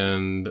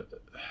 And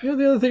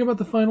the other thing about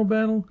the final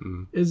battle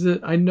is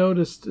that I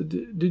noticed,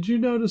 did you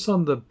notice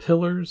on the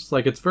pillars,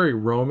 like it's very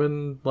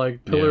Roman,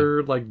 like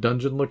pillar, like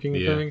dungeon looking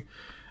thing?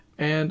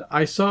 And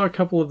I saw a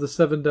couple of the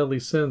 7 deadly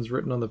sins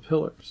written on the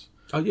pillars.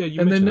 Oh yeah,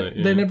 you mentioned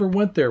that. They never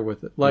went there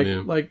with it.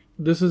 Like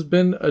this has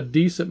been a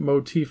decent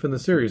motif in the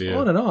series,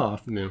 on and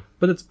off,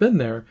 but it's been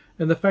there.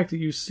 And the fact that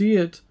you see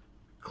it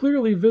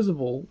clearly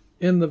visible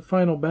in the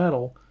final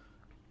battle,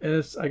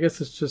 and I guess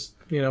it's just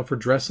for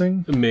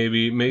dressing.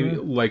 Maybe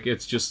like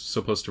it's just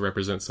supposed to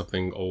represent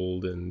something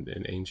old and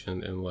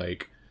ancient and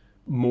like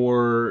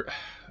more,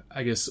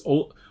 I guess,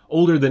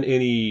 older than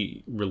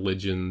any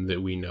religion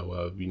that we know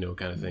of,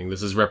 kind of thing.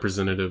 This is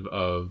representative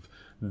of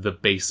the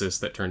basis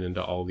that turned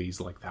into all these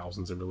like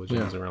thousands of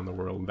religions around the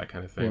world, that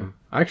kind of thing.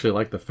 Yeah. I actually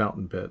like the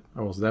fountain bit.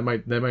 That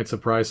might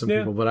surprise some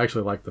people, but I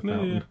actually like the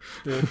fountain.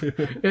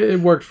 It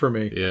worked for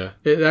me. Yeah,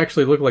 it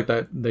actually looked like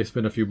that they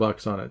spent a few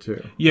bucks on it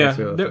too. Yeah,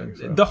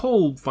 the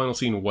whole final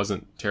scene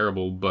wasn't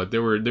terrible, but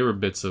there were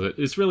bits of it.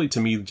 It's really,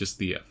 to me, just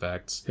the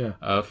effects.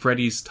 Yeah,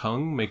 Freddy's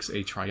tongue makes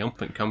a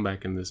triumphant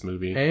comeback in this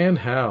movie. And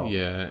how?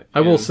 Yeah,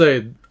 I will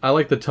say I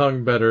like the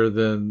tongue better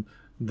than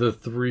the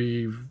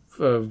 3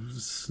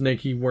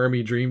 snaky,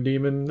 wormy dream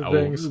demon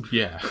things.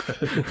 Yeah.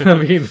 I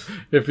mean,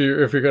 if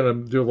you're gonna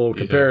do a little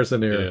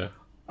comparison here,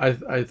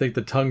 I think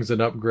the tongue's an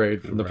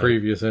upgrade from the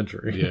previous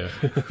entry. Yeah.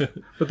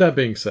 But that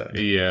being said,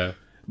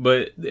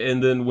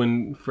 and then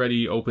when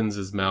Freddy opens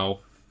his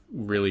mouth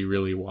really,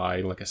 really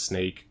wide like a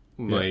snake,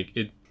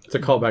 it's a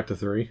callback to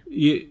 3.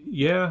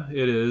 Yeah,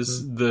 it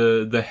is.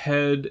 The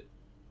head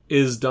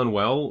is done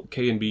well.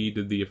 K&B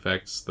did the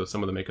effects,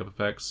 some of the makeup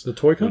effects. The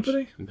toy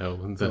company?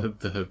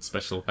 The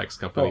special effects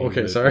company. Oh,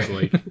 okay, sorry.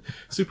 Like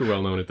super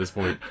well known at this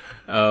point.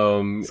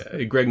 Greg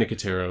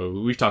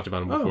Nicotero, we've talked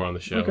about him before on the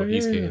show. Okay,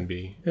 He's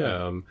K&B.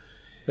 Yeah. I'm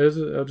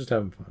just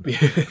having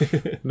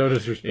fun. No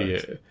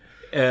disrespect.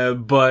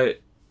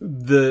 But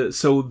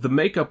the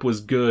makeup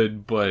was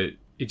good, but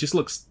it just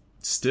looks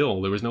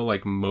still. There was no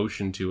like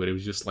motion to it. It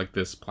was just like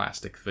this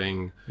plastic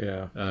thing.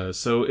 Yeah.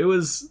 So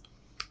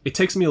it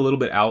takes me a little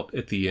bit out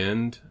at the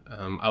end.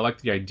 I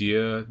like the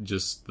idea,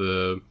 just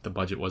the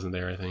budget wasn't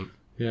there, I think.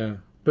 Yeah,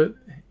 but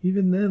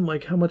even then,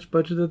 like, how much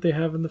budget did they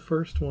have in the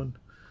first one?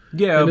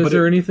 Yeah, and but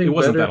anything it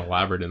wasn't better? That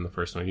elaborate in the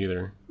first one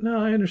either.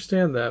 No, I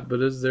understand that,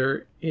 but is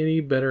there any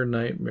better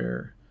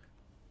nightmare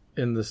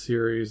in the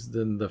series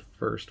than the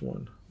first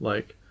one?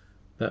 Like,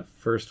 that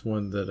first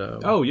one that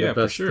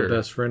for sure. The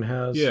best friend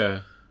has?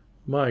 Yeah.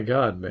 My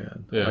God,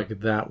 man. Yeah. Like,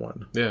 that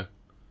one. Yeah.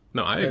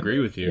 No, I agree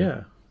with you.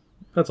 Yeah.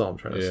 That's all I'm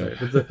trying to say.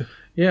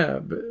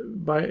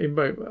 But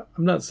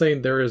I'm not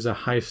saying there is a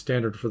high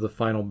standard for the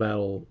final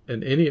battle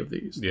in any of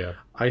these. Yeah.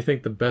 I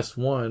think the best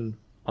one,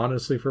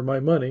 honestly, for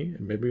my money,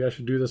 and maybe I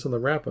should do this on the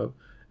wrap-up,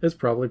 is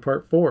probably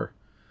part 4.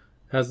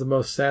 Has the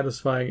most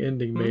satisfying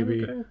ending,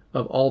 maybe,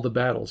 of all the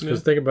battles.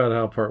 Because think about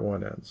how part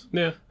 1 ends.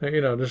 Yeah.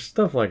 There's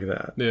stuff like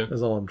that. Yeah.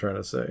 Is all I'm trying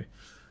to say.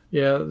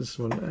 Yeah, this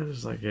one, I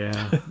was like,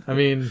 I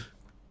mean,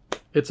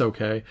 it's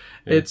okay.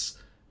 Yeah.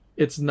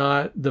 it's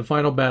not, the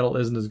final battle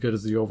isn't as good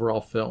as the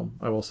overall film,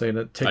 I will say, and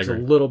it takes a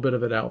agree. little bit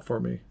of it out for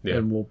me, Yeah.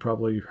 and we'll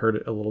probably hurt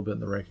it a little bit in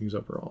the rankings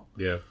overall.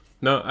 Yeah.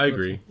 No, I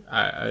agree.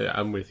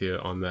 I'm with you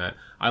on that.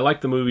 I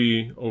like the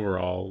movie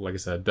overall. Like I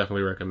said,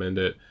 definitely recommend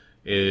it.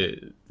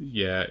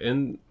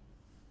 And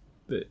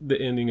the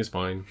ending is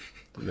fine.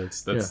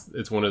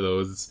 It's one of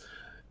those.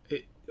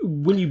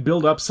 When you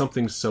build up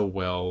something so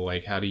well,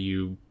 like how do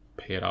you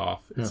pay it off?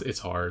 It's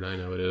hard. I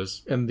know it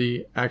is. And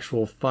the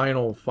actual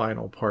final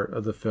part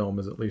of the film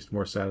is at least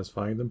more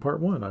satisfying than part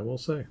one, I will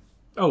say.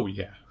 Oh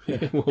yeah.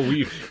 Well,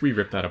 we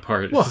ripped that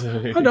apart. Well,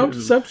 I know. I'm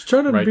just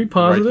trying to be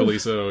positive. Rightfully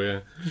so.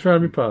 Yeah. Just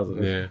trying to be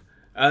positive. Yeah.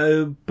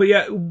 But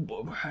yeah,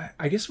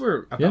 I guess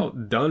we're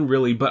about done,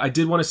 really. But I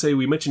did want to say,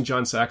 we mentioned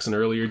John Saxon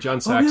earlier. John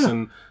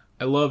Saxon,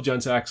 I love John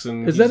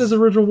Saxon. Is that his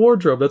original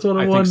wardrobe? That's what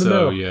I wanted to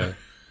know.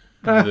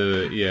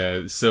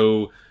 Yeah.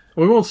 So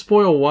we won't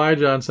spoil why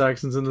John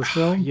Saxon's in this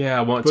film. Yeah,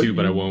 I want to,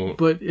 but I won't.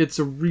 But it's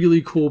a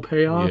really cool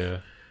payoff. Yeah.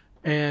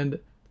 And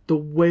the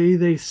way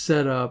they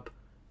set up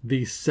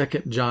the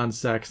second John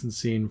Saxon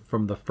scene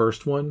from the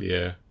first one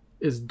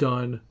is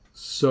done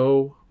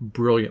so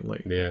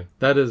brilliantly. Yeah.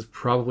 That is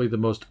probably the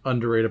most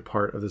underrated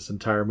part of this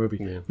entire movie.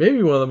 Yeah.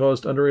 Maybe one of the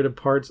most underrated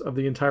parts of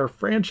the entire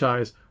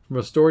franchise from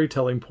a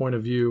storytelling point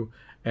of view,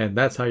 and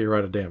that's how you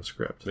write a damn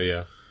script.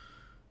 Yeah.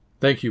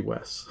 Thank you,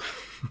 Wes.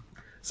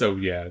 So,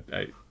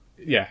 Sorry.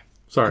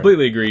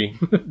 Completely agree.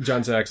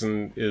 John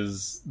Saxon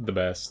is the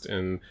best,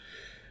 and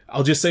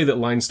I'll just say that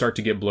lines start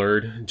to get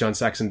blurred. John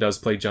Saxon does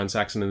play John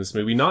Saxon in this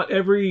movie. Not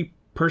every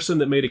person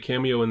that made a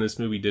cameo in this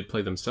movie did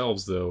play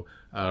themselves, though.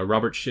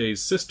 Robert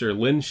Shea's sister,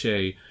 Lynn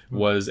Shea,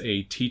 was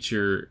a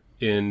teacher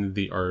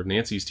or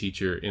Nancy's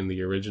teacher in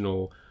the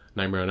original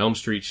Nightmare on Elm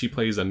Street. She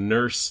plays a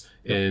nurse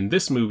in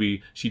this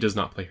movie. She does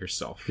not play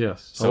herself.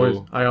 Yes.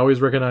 So I always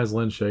recognize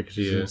Lynn Shea because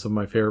she's in some of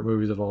my favorite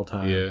movies of all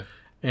time. Yeah.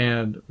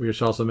 And we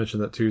should also mention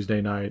that Tuesday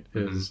Night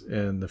is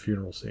in the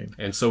funeral scene.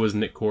 And so is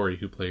Nick Corey,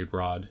 who played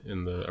Rod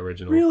in the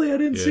original. Really? I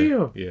didn't see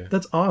him. Yeah.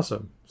 That's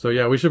awesome. So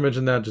yeah, we should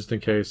mention that just in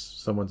case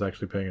someone's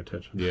actually paying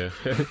attention. Yeah.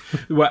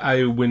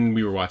 When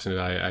we were watching it,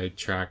 I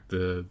tracked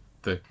the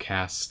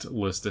cast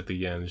list at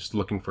the end, just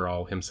looking for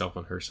all himself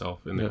and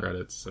herself in the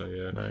credits. So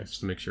nice.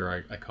 Just to make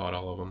sure I caught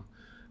all of them.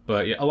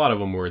 But yeah, a lot of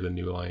them were the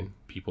New Line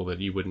people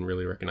that you wouldn't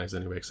really recognize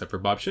anyway, except for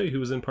Bob Shea,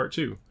 who was in part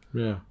 2.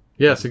 Yeah.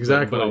 Yes,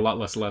 exactly. But a lot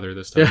less leather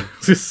this time. Yeah,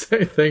 just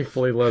say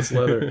thankfully less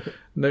leather.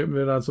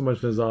 Not so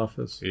much in his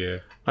office. Yeah.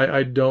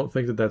 I don't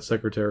think that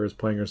secretary was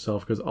playing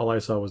herself because all I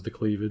saw was the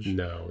cleavage.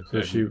 No.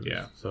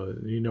 So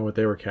you know what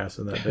they were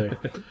casting that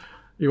day.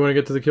 You want to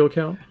get to the kill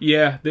count?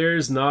 Yeah,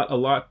 there's not a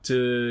lot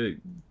to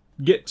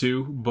get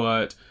to,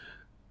 but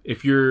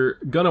if you're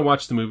gonna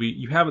watch the movie,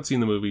 you haven't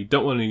seen the movie,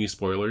 don't want any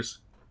spoilers,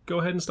 go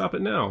ahead and stop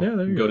it now. Yeah,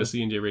 there you go go. to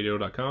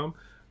cnjradio.com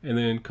and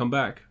then come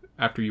back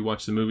after you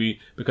watch the movie,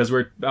 because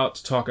we're about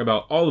to talk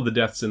about all of the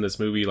deaths in this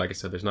movie. Like I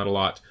said, there's not a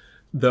lot.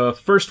 The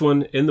first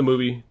one in the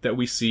movie that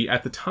we see,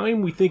 at the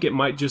time we think it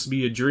might just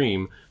be a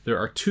dream. There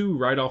are 2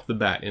 right off the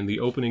bat in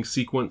the opening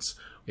sequence.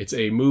 It's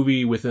a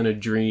movie within a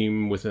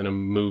dream within a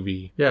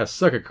movie. Yeah,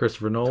 suck it,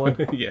 Christopher Nolan.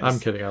 Yes. I'm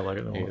kidding. I like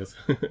it, Nolan.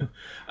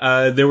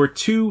 Yes. There were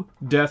 2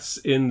 deaths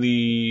in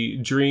the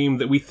dream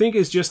that we think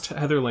is just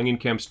Heather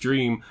Langenkamp's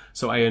dream,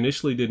 so I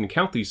initially didn't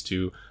count these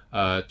 2.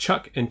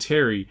 Chuck and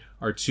Terry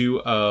are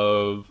 2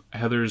 of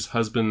Heather's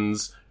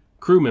husband's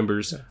crew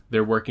members.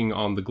 They're working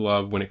on the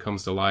glove when it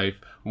comes to life.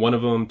 One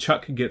of them,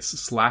 Chuck, gets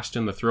slashed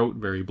in the throat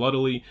very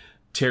bloodily.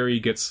 Terry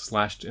gets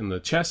slashed in the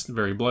chest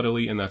very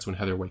bloodily, and that's when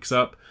Heather wakes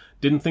up.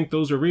 Didn't think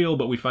those were real,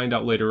 but we find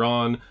out later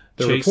on.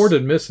 They're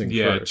reported missing.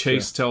 Yeah, first,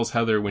 Chase tells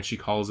Heather when she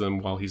calls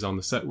him while he's on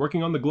the set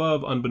working on the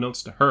glove,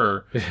 unbeknownst to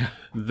her,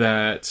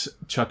 that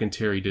Chuck and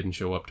Terry didn't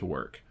show up to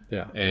work.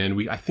 Yeah.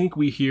 And I think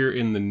we hear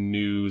in the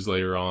news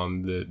later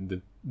on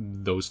that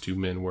those 2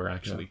 men were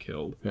actually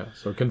killed. Yeah,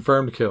 so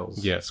confirmed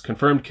kills. Yes,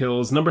 confirmed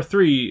kills. Number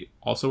 3,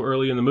 also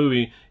early in the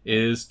movie,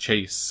 is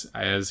Chase.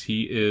 As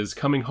he is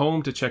coming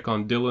home to check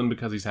on Dylan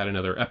because he's had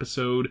another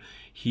episode,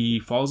 he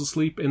falls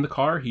asleep in the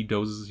car. He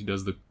dozes. He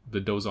does the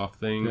doze off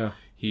thing. Yeah.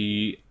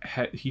 He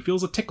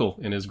feels a tickle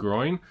in his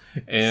groin,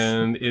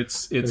 and he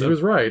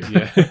was right.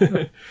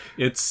 Yeah,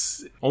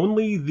 it's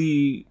only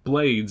the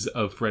blades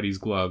of Freddy's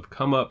glove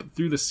come up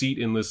through the seat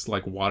in this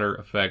like water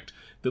effect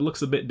that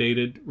looks a bit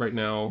dated right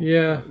now.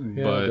 Yeah,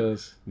 but it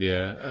does.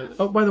 Yeah.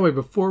 Oh, by the way,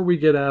 before we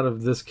get out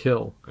of this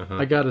kill,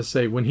 I gotta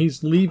say, when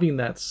he's leaving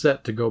that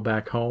set to go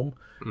back home,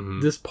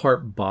 this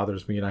part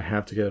bothers me, and I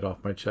have to get it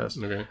off my chest.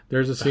 Okay.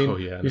 There's a scene,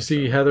 you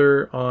see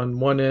Heather on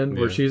one end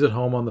where she's at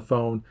home on the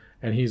phone,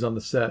 and he's on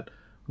the set.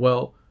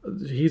 Well,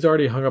 he's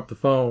already hung up the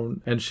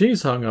phone, and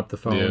she's hung up the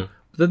phone. Yeah.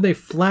 But then they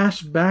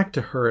flash back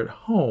to her at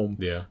home.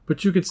 Yeah.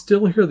 But you could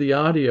still hear the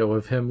audio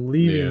of him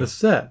leaving the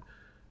set.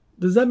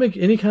 Does that make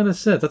any kind of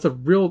sense? That's a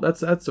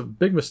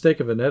big mistake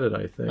of an edit,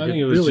 I think. I think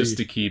it was just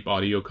to keep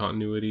audio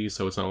continuity,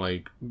 so it's not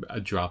like a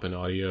drop in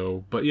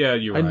audio. But yeah,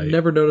 you're right. I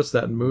never noticed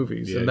that in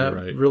movies, Yeah, and that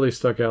you're right. really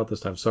stuck out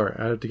this time. Sorry,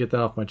 I had to get that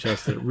off my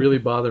chest. It really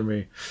bothered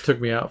me. Took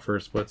me out for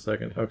a split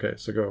second. Okay,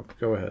 so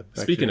go ahead.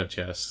 Speaking of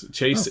chest,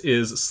 Chase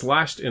is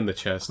slashed in the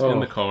chest in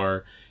the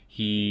car.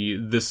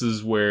 This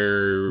is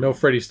where No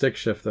Freddy stick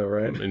shift though,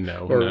 right?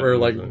 No, or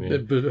like yeah.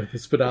 the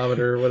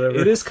speedometer or whatever.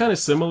 It is kind of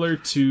similar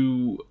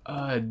to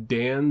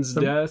Dan's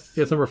death.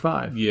 Yeah, it's number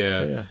 5.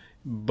 Yeah.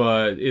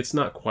 But it's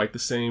not quite the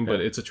same.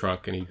 But it's a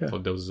truck, and he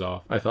dozes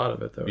off. I thought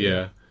of it though.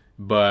 Yeah.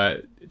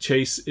 But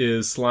Chase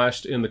is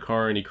slashed in the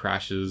car and he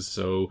crashes,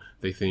 so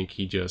they think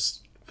he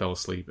just fell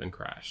asleep and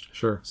crashed.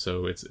 Sure.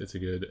 So it's a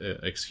good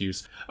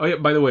excuse. Oh yeah,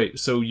 by the way,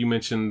 so you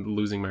mentioned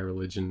Losing My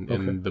Religion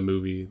in the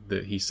movie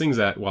that he sings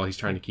that while he's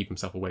trying to keep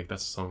himself awake.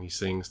 That's the song he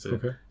sings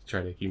to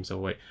try to keep himself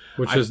awake.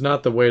 Which is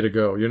not the way to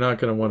go. You're not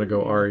going to want to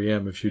go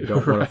REM if you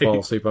don't want to fall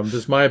asleep.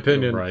 Just my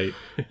opinion. Right.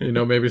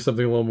 Maybe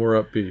something a little more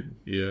upbeat.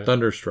 Yeah.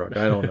 Thunderstruck.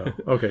 I don't know.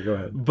 Okay, go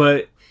ahead.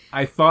 But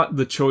I thought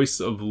the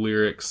choice of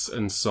lyrics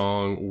and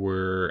song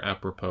were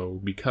apropos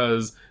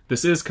because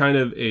this is kind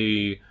of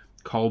a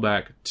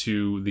callback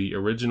to the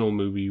original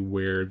movie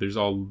where there's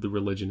all the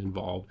religion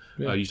involved.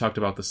 Yeah. You talked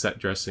about the set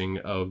dressing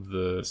of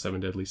the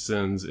 7 deadly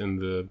sins in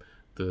the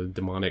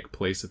demonic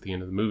place at the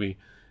end of the movie.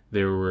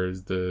 There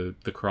was the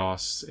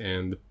cross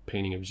and the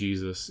painting of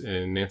Jesus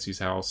in Nancy's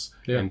house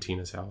and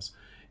Tina's house.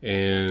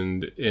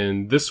 And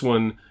in this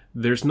one,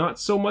 there's not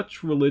so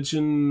much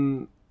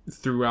religion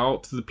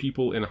throughout the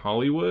people in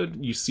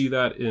Hollywood. You see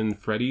that in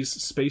Freddy's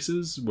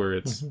spaces where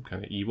it's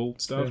kind of evil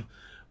stuff.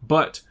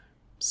 But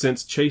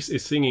since Chase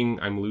is singing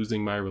 "I'm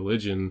Losing My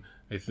Religion,"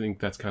 I think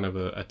that's kind of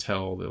a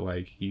tell that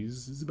like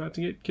he's about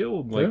to get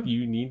killed. Like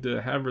you need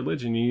to have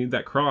religion, you need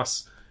that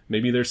cross.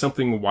 Maybe there's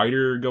something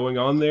wider going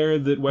on there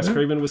that Wes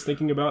Craven was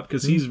thinking about,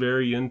 because he's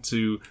very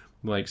into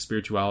like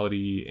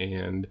spirituality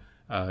and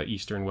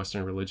Eastern,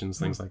 Western religions,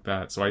 things like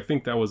that. So I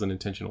think that was an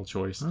intentional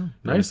choice.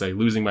 Nice. To say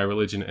 "losing my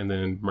religion" and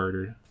then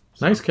murder.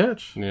 So, nice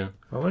catch. Yeah,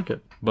 I like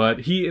it.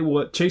 But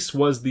Chase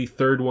was the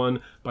third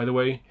one, by the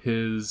way.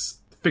 His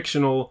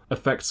fictional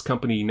effects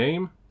company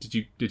name. Did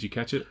you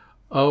catch it?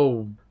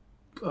 Oh,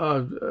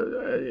 God,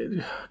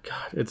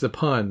 it's a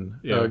pun.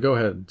 Yeah. Go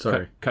ahead.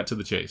 Sorry. Cut to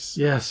the chase.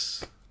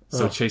 Yes.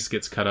 So Chase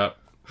gets cut up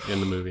in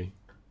the movie.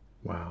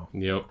 Wow.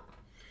 Yep.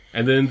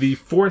 And then the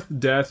fourth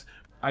death,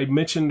 I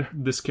mentioned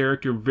this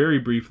character very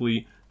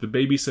briefly, the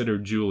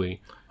babysitter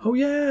Julie. Oh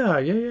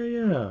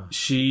yeah.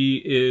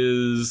 She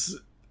is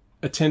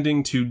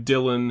attending to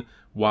Dylan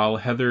while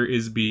Heather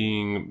is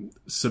being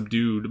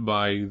subdued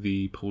by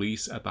the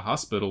police at the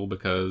hospital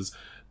because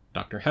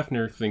Dr.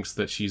 Hefner thinks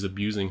that she's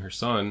abusing her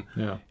son.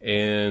 Yeah.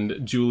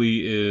 And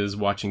Julie is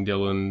watching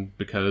Dylan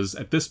because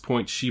at this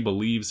point she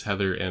believes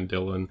Heather and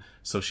Dylan,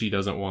 so she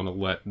doesn't want to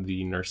let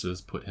the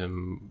nurses put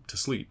him to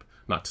sleep.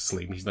 Not to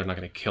sleep. They're not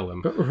going to kill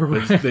him. But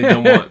they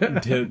don't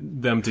want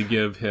them to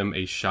give him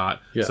a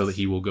shot so that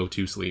he will go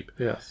to sleep.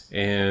 Yes.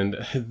 And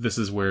this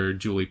is where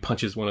Julie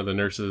punches one of the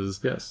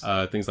nurses. Yes.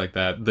 Things like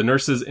that. The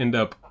nurses end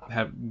up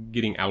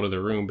getting out of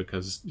the room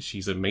because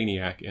she's a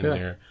maniac in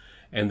there.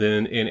 And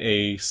then in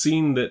a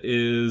scene that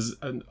is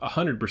 100%,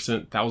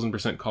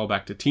 1000%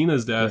 callback to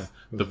Tina's death,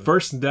 the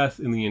first death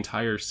in the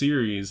entire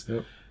series,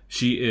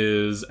 she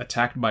is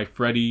attacked by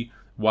Freddy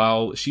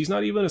while she's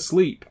not even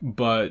asleep,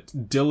 but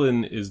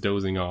Dylan is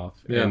dozing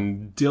off. Yeah.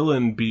 And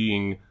Dylan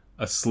being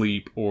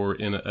asleep or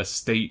in a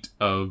state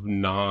of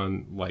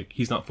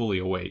he's not fully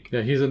awake.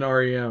 Yeah, he's an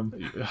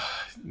REM.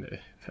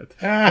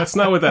 That's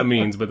not what that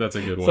means, but that's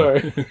a good one.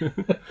 Sorry.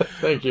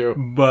 Thank you.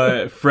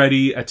 But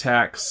Freddy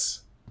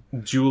attacks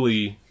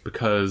Julie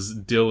because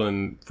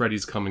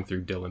Freddy's coming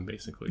through Dylan,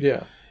 basically.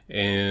 Yeah.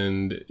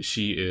 And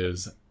she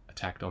is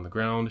attacked on the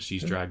ground.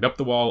 She's dragged up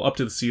the wall, up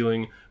to the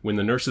ceiling. When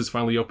the nurses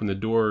finally open the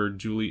door,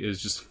 Julie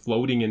is just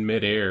floating in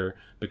midair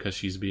because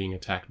she's being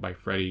attacked by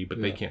Freddy,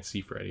 but they can't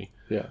see Freddy.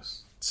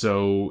 Yes.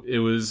 So it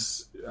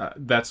was,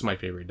 that's my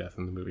favorite death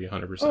in the movie,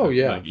 100%. Oh,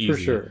 yeah, easy. for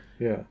sure.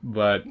 Yeah.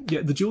 But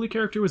yeah, the Julie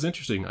character was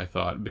interesting, I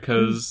thought,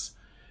 because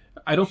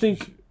I don't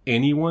think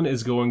anyone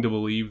is going to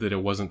believe that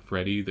it wasn't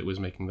Freddy that was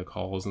making the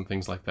calls and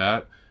things like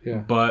that. Yeah.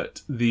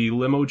 But the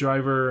limo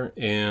driver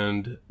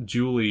and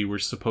Julie were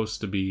supposed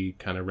to be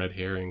kind of red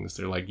herrings.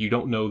 They're like, you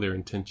don't know their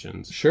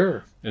intentions.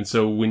 Sure. And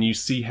so when you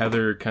see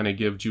Heather kind of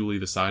give Julie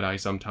the side eye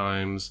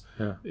sometimes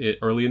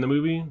early in the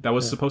movie, that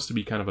was supposed to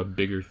be kind of a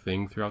bigger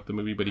thing throughout the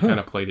movie, but he kind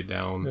of played it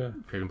down. Yeah.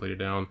 Craven played it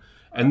down.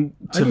 And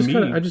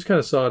I just kind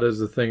of saw it as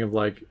a thing of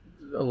like,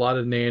 a lot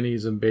of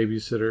nannies and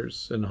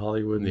babysitters in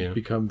Hollywood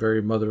become very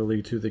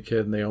motherly to the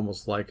kid, and they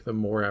almost like them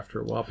more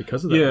after a while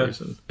because of that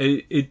reason.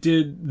 It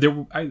did.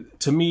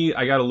 To me,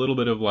 I got a little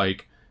bit of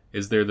like,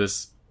 is there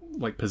this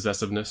like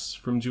possessiveness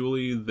from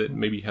Julie that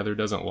maybe Heather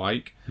doesn't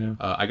like? Yeah.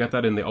 I got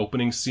that in the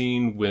opening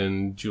scene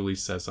when Julie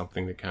says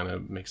something that kind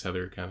of makes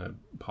Heather kind of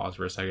pause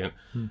for a second.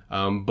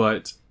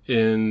 But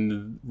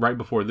right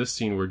before this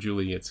scene where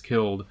Julie gets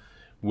killed,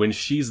 when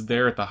she's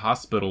there at the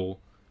hospital,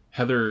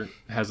 Heather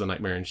has a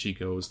nightmare and she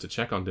goes to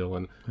check on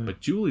Dylan,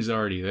 but Julie's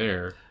already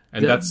there.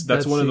 And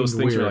that's one of those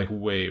things weird. where like,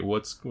 wait,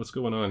 what's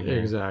going on here?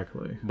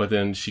 Exactly. But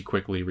then she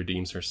quickly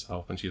redeems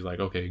herself, and she's like,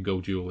 okay, go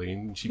Julie.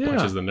 And she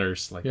punches the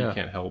nurse. Like, you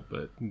can't help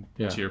but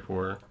cheer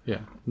for her.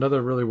 Yeah.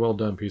 Another really well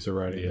done piece of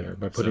writing there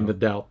by putting the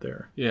doubt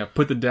there. Yeah,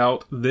 put the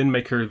doubt, then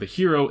make her the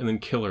hero, and then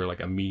kill her,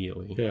 like,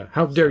 immediately. Yeah.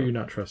 How dare you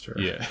not trust her?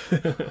 Yeah.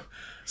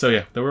 So,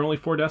 yeah, there were only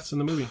 4 deaths in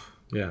the movie.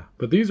 Yeah.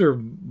 But these are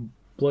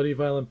bloody,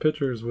 violent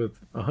pictures with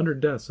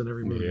 100 deaths in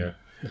every movie. Yeah.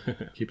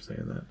 Keep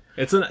saying that.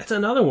 It's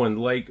another one.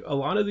 Like, a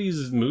lot of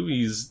these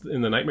movies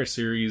in the Nightmare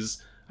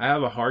series, I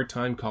have a hard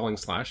time calling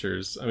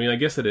slashers. I mean, I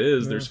guess it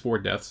is. There's 4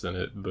 deaths in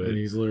it, but... And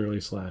he's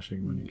literally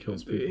slashing when he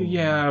kills people.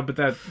 Yeah, but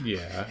that...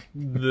 Yeah.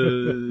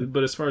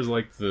 But as far as,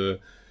 like, the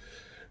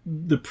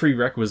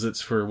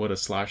prerequisites for what a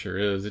slasher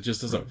is, it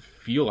just doesn't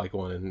feel like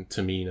one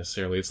to me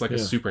necessarily. It's like a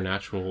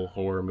supernatural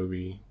horror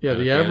movie. Yeah,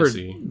 the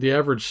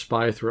average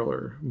spy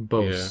thriller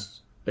boasts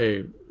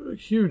a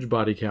huge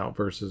body count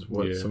versus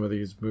what some of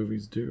these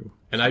movies do.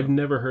 And I've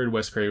never heard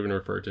Wes Craven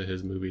refer to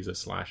his movies as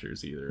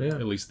slashers either.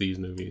 At least these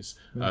movies.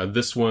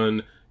 This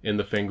one in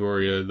the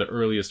Fangoria, the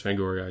earliest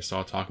Fangoria I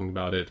saw talking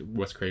about it,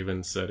 Wes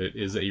Craven said it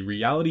is a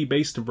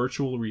reality-based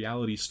virtual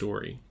reality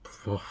story.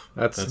 Oh,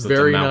 that's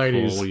very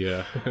 90s.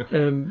 Yeah.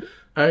 And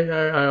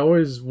I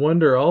always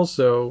wonder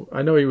also,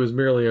 I know he was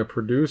merely a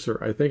producer.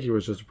 I think he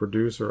was just a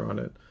producer on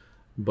it.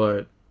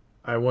 But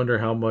I wonder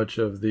how much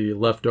of the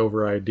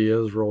leftover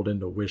ideas rolled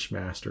into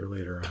Wishmaster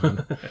later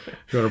on.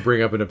 If you want to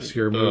bring up an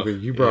obscure movie,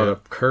 you brought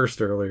up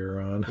Cursed earlier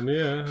on.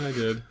 Yeah, I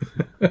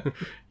did.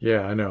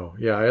 Yeah, I know.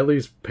 Yeah, I at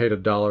least paid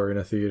 $1 in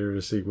a theater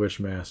to see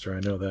Wishmaster. I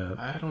know that.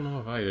 I don't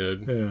know if I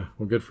did. Yeah,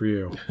 well, good for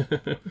you.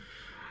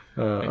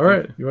 All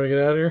right, you want to get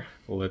out of here?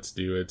 Let's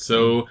do it.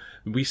 So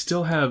we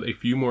still have a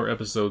few more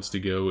episodes to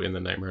go in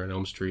the Nightmare on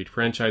Elm Street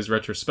franchise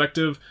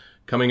retrospective.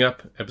 Coming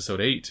up, episode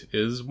 8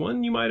 is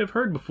one you might have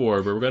heard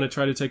before, but we're going to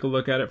try to take a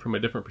look at it from a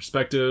different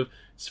perspective.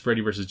 It's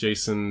Freddy vs.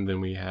 Jason. Then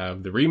we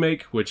have the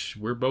remake, which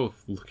we're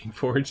both looking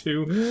forward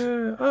to.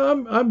 Yeah,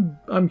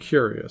 I'm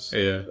curious.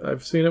 Yeah,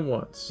 I've seen it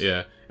once.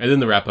 Yeah, and then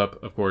the wrap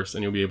up, of course,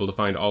 and you'll be able to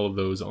find all of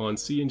those on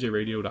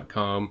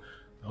cnjradio.com,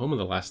 the home of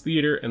the Last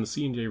Theater and the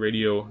CNJ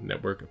Radio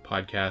network of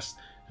podcasts.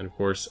 And of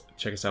course,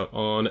 check us out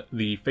on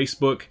the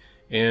Facebook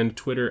and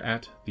Twitter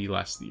at The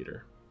Last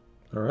Theater.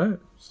 All right,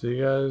 see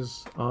you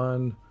guys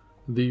on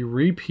the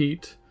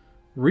repeat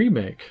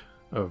remake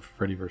of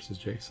Freddy vs.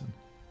 Jason.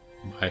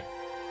 Bye.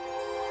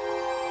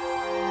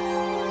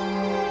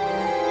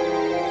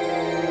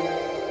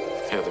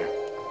 Heather,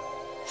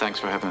 thanks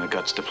for having the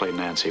guts to play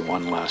Nancy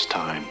one last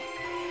time.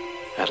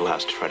 At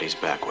last, Freddy's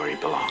back where he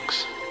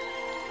belongs.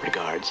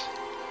 Regards,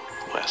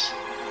 Wes.